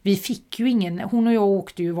 Vi fick ju ingen, hon och jag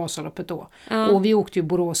åkte ju Vasaloppet då. Och vi åkte ju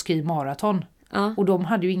Borås skimaraton. Och de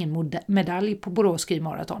hade ju ingen medalj på Borås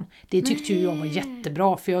skimaraton. Det tyckte ju jag var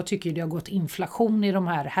jättebra, för jag tycker det har gått inflation i de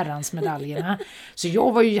här herrans medaljerna. Så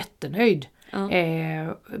jag var ju jättenöjd.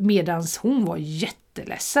 Medans hon var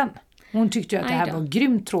jätteledsen. Hon tyckte ju att det här var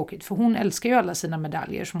grymt tråkigt, för hon älskar ju alla sina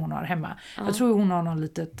medaljer som hon har hemma. Jag tror hon har någon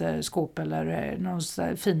litet skåp eller någon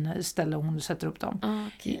fin ställe hon sätter upp dem.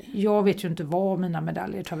 Jag vet ju inte var mina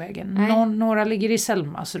medaljer tar vägen. Några ligger i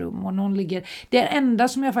Selmas rum och någon ligger... Det enda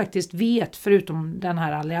som jag faktiskt vet, förutom den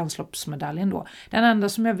här Alliansloppsmedaljen då, den enda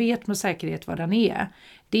som jag vet med säkerhet vad den är,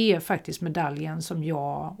 det är faktiskt medaljen som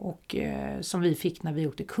jag och som vi fick när vi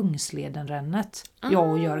åkte Kungsledenrännet, jag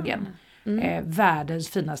och Jörgen. Världens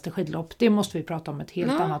finaste skidlopp. Det måste vi prata om ett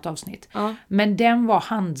helt annat avsnitt. Men den var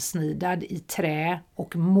handsnidad i trä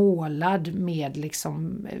och målad med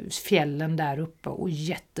liksom fjällen där uppe och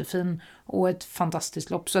jättefin och ett fantastiskt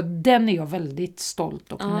lopp. Så den är jag väldigt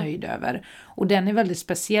stolt och nöjd över. Och den är väldigt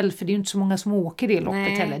speciell, för det är ju inte så många som åker det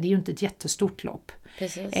loppet heller. Det är ju inte ett jättestort lopp.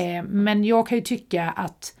 Men jag kan ju tycka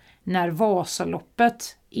att när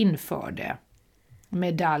Vasaloppet införde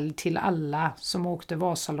medalj till alla som åkte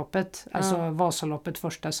Vasaloppet, alltså Vasaloppet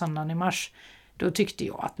första söndagen i mars, då tyckte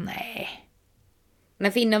jag att nej.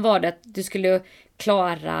 Men för innan var det att du skulle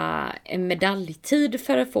klara en medaljtid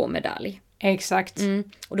för att få medalj. Exakt.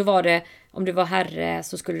 Och då var det, om du var herre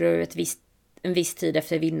så skulle du en viss tid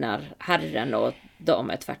efter vinnar herren och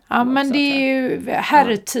damer tvärtom. Ja, men också, det är ju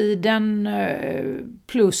herrtiden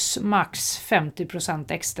plus max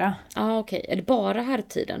 50% extra. Ja, okej. Är det bara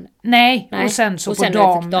herrtiden? Nej, och sen så på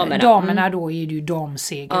damerna då är det ju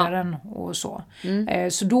damsegraren och så.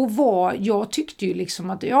 Så då jag tyckte ju liksom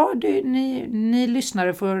att ni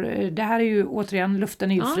lyssnare, för det här är ju återigen,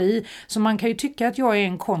 luften är ju fri, så man kan ju tycka att jag är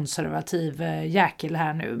en konservativ jäkel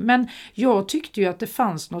här nu, men jag tyckte ju att det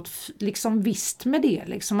fanns något liksom visst med det,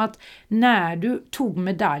 liksom att när du tog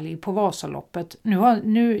medalj på Vasaloppet, jag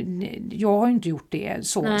har ju inte gjort det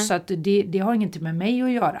så att det har inget med mig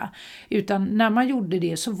att göra, utan när man gjorde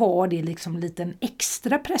det så var det liksom en liten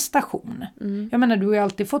extra prestation. Jag menar, du har ju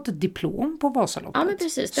alltid fått ett diplom på Vasaloppet. Ja, men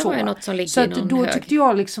precis, det var ju något som ligger så i någon då hög. tyckte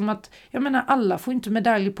jag liksom att, jag menar, alla får inte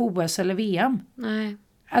medalj på OS eller VM. Nej.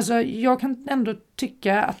 Alltså jag kan ändå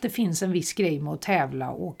tycka att det finns en viss grej med att tävla,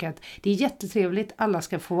 och att det är jättetrevligt, alla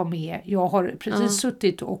ska få vara med. Jag har precis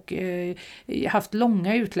suttit och haft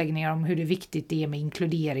långa utläggningar om hur det är viktigt det är med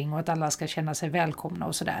inkludering och att alla ska känna sig välkomna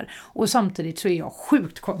och sådär. Och samtidigt så är jag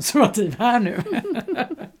sjukt konservativ här nu.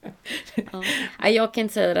 Jag kan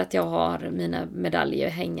inte säga att jag har mina medaljer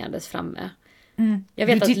hängandes framme. Jag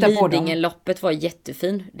vet att Lidingö-loppet var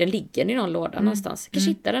jättefin. Den ligger i någon låda någonstans. Kanske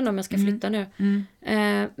hitta den om jag ska flytta nu.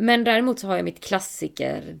 Men däremot så har jag mitt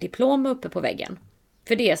klassikerdiplom uppe på väggen.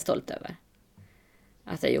 För det är jag stolt över.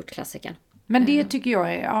 Att jag gjort klassikern. Men det tycker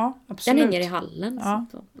jag är, absolut. Den hänger i hallen. Ja.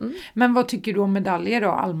 Så. Men vad tycker du om medaljer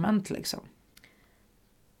då, allmänt liksom?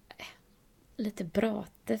 Lite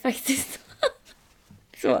brate faktiskt.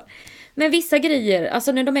 Så. Men vissa grejer,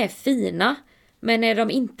 alltså när de är fina, men när de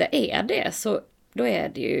inte är det, så då är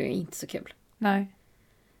det ju inte så kul. Nej.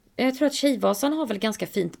 Jag tror att Tjejvasan har väl ganska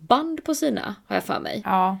fint band på sina, har jag för mig.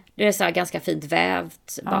 Ja. Det är så här ganska fint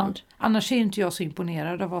vävt band. Ja. Annars är inte jag så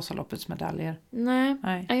imponerad av Vasaloppets medaljer.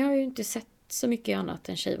 Nej. Jag har ju inte sett så mycket annat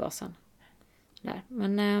än Tjejvasan. Där.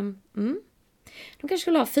 Men de kanske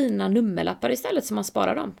skulle ha fina nummerlappar istället, som man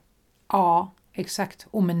sparar dem. Ja, exakt.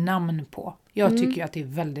 Och med namn på. Jag tycker att det är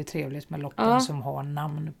väldigt trevligt med loppen som har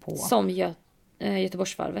namn på. Som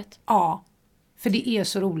Göteborgsvarvet. Ja, för det är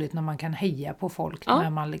så roligt när man kan heja på folk när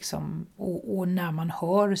man liksom, och när man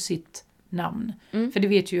hör sitt namn. För det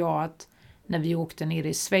vet ju jag att när vi åkte ner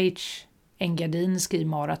i Schweiz, Engadin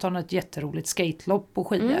skimaraton, ett jätteroligt skatelopp på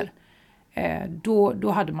skidor. Då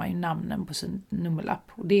hade man ju namnen på sin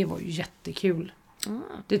nummerlapp, och det var ju jättekul.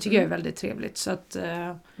 Det tycker jag är väldigt trevligt. Så att,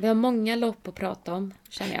 vi har många lopp att prata om,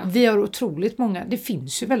 känner jag. Vi har otroligt många. Det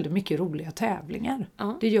finns ju väldigt mycket roliga tävlingar.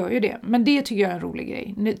 Det gör ju det. Men det tycker jag är en rolig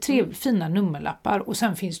grej. Fina nummerlappar. Och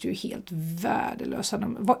sen finns det ju helt värdelösa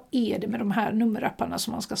nummer. Vad är det med de här nummerlapparna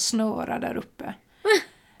som man ska snöra där uppe?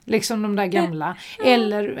 Liksom de där gamla.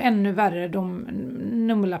 Eller ännu värre, de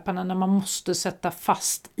nummerlapparna när man måste sätta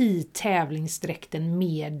fast i tävlingsdräkten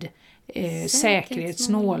med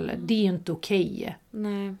säkerhetsnål. Det är ju inte okej.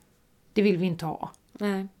 Nej. Det vill vi inte ha.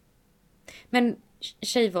 Nej. Men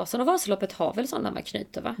Tjejvasan och Vasaloppet har väl sådana man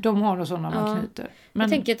knyter, va? De har sådana man knyter. Men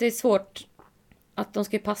jag tänker att det är svårt Att de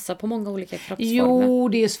ska passa på många olika kroppsformer. Jo,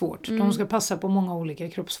 det är svårt. De ska passa på många olika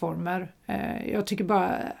kroppsformer. Jag tycker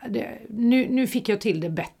bara... Nu fick jag till det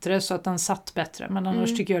bättre så att den satt bättre. Men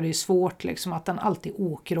annars tycker jag det är svårt liksom, att den alltid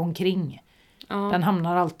åker omkring. Ja. Den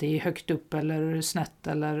hamnar alltid högt upp eller snett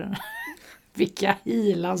eller... Vilka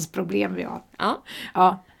hilansproblem vi har.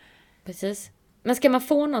 Ja, precis. Men ska man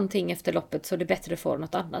få någonting efter loppet så är det bättre att få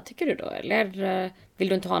något annat, tycker du då? Eller vill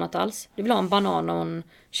du inte ha något alls? Du vill ha en banan och en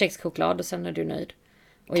kexchoklad och sen är du nöjd.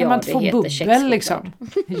 Och kan man inte få bubbel liksom?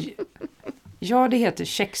 Ja, det heter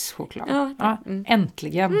kexchoklad. Ja,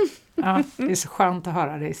 äntligen. Ja, det är så skönt att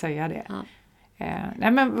höra dig säga det.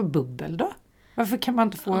 Nej, men bubbel då? Varför kan man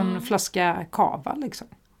inte få en flaska kava liksom?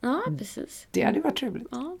 Ja, precis. Det hade varit trevligt.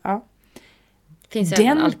 Ja. Finns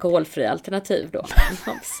även alkoholfri alternativ då.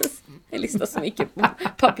 Ja, precis. Jag lyssnar så mycket på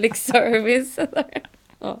public service.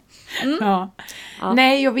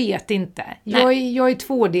 Nej, jag vet inte. Jag är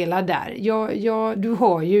tvådelad där. Du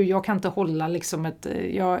hör ju, jag kan inte hålla liksom ett...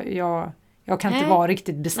 Jag kan inte vara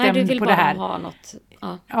riktigt bestämd på det här. Ha något.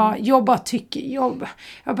 Jag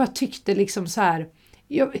bara tyckte liksom så här...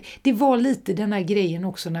 det var lite den här grejen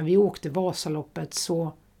också när vi åkte Vasaloppet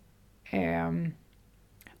så...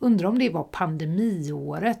 undrar om det var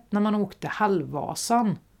pandemiåret när man åkte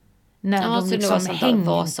halvvasan. När de så liksom det var sånt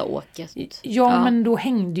Vasaåket. Men då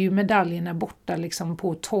hängde ju medaljerna borta liksom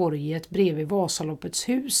på torget bredvid Vasaloppets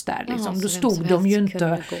hus där. Liksom. Då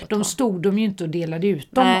stod de ju inte och delade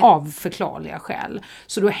ut dem av förklarliga skäl.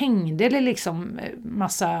 Så då hängde det liksom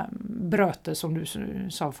massa bröter som du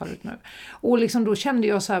sa förut nu. Och liksom då kände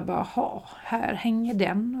jag så här bara, här hänger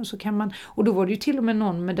den. Och så kan man, och då var det ju till och med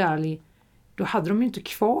någon medalj. Då hade de ju inte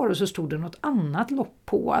kvar och så stod det något annat lopp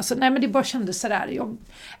på. Alltså, nej, men det bara kändes sådär.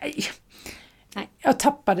 Jag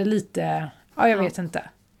tappade lite. Jag vet inte.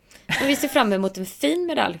 Men vi ser fram emot en fin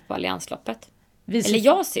medalj på Alliansloppet. Eller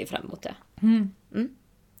jag ser fram emot det.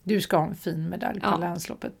 Du ska ha en fin medalj på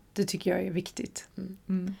Alliansloppet. Det tycker jag är viktigt.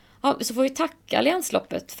 Ja, så får vi tacka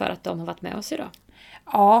Alliansloppet för att de har varit med oss idag.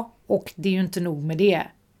 Ja, och det är ju inte nog med det.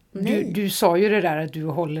 Du sa ju det där att du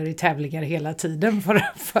håller i tävlingar hela tiden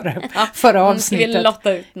förra avsnittet. Vill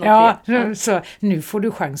lotta ut något. Så nu får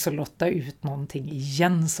du chans att lotta ut någonting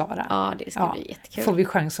igen, Sara. Ja, det ska bli jättekul. Får vi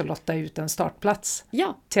chans att lotta ut en startplats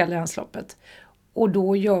till Alliansloppet. Och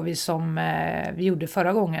då gör vi som vi gjorde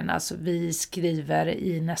förra gången. Alltså vi skriver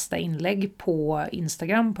i nästa inlägg på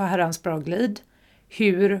Instagram på Herrans Bra Glid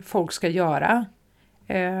hur folk ska göra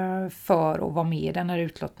för att vara med i den här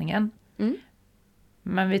utlottningen.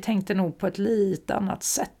 Men vi tänkte nog på ett lite annat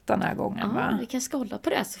sätt den här gången. Va? Vi kan skålla på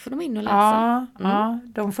det så får de in och läsa. Ja,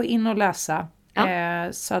 de får in och läsa.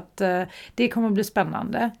 Så att det kommer bli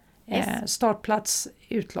spännande. Yes. Startplats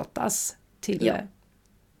utlottas till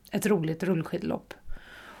ett roligt rullskidlopp.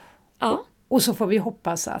 Ja. Och så får vi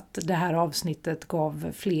hoppas att det här avsnittet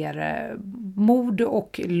gav fler mod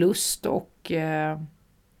och lust och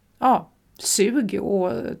sug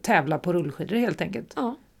och tävla på rullskidor helt enkelt.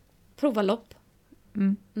 Ja, prova lopp.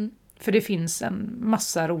 För det finns en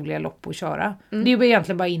massa roliga lopp att köra. Det är ju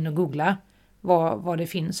egentligen bara in och googla vad det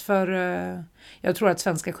finns för... jag tror att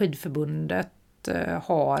Svenska skidförbundet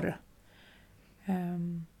har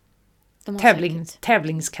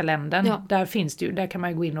tävlingskalendern. Ja. Där finns det ju, där kan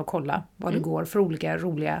man gå in och kolla vad det går för olika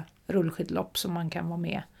roliga rullskidlopp som man kan vara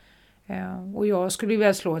med. Och jag skulle ju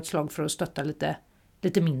vilja slå ett slag för att stötta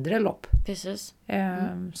lite mindre lopp. Precis.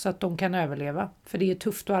 Så att de kan överleva. För det är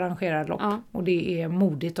tufft att arrangera lopp. Och det är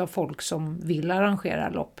modigt av folk som vill arrangera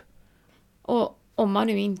lopp. Och om man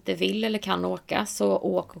nu inte vill eller kan åka så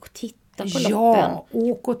åk och titta på loppen. Ja,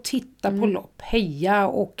 åk och titta på lopp. Heja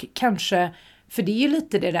och kanske... För det är ju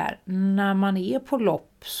lite det där. När man är på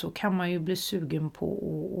lopp så kan man ju bli sugen på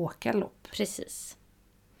att åka lopp. Precis.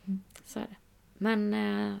 Så är det. Men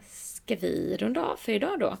ska vi runda av för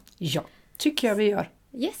idag då? Ja, tycker jag vi gör.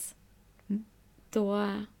 Yes. Då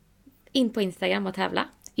in på Instagram och tävla.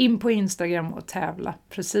 In på Instagram och tävla,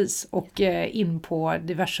 precis. Och in på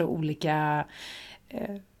diverse olika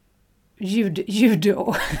ljud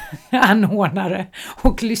och anordnare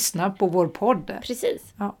och lyssna på vår podd.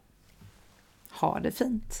 Precis. Ja. Ha det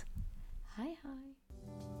fint. Hej hej.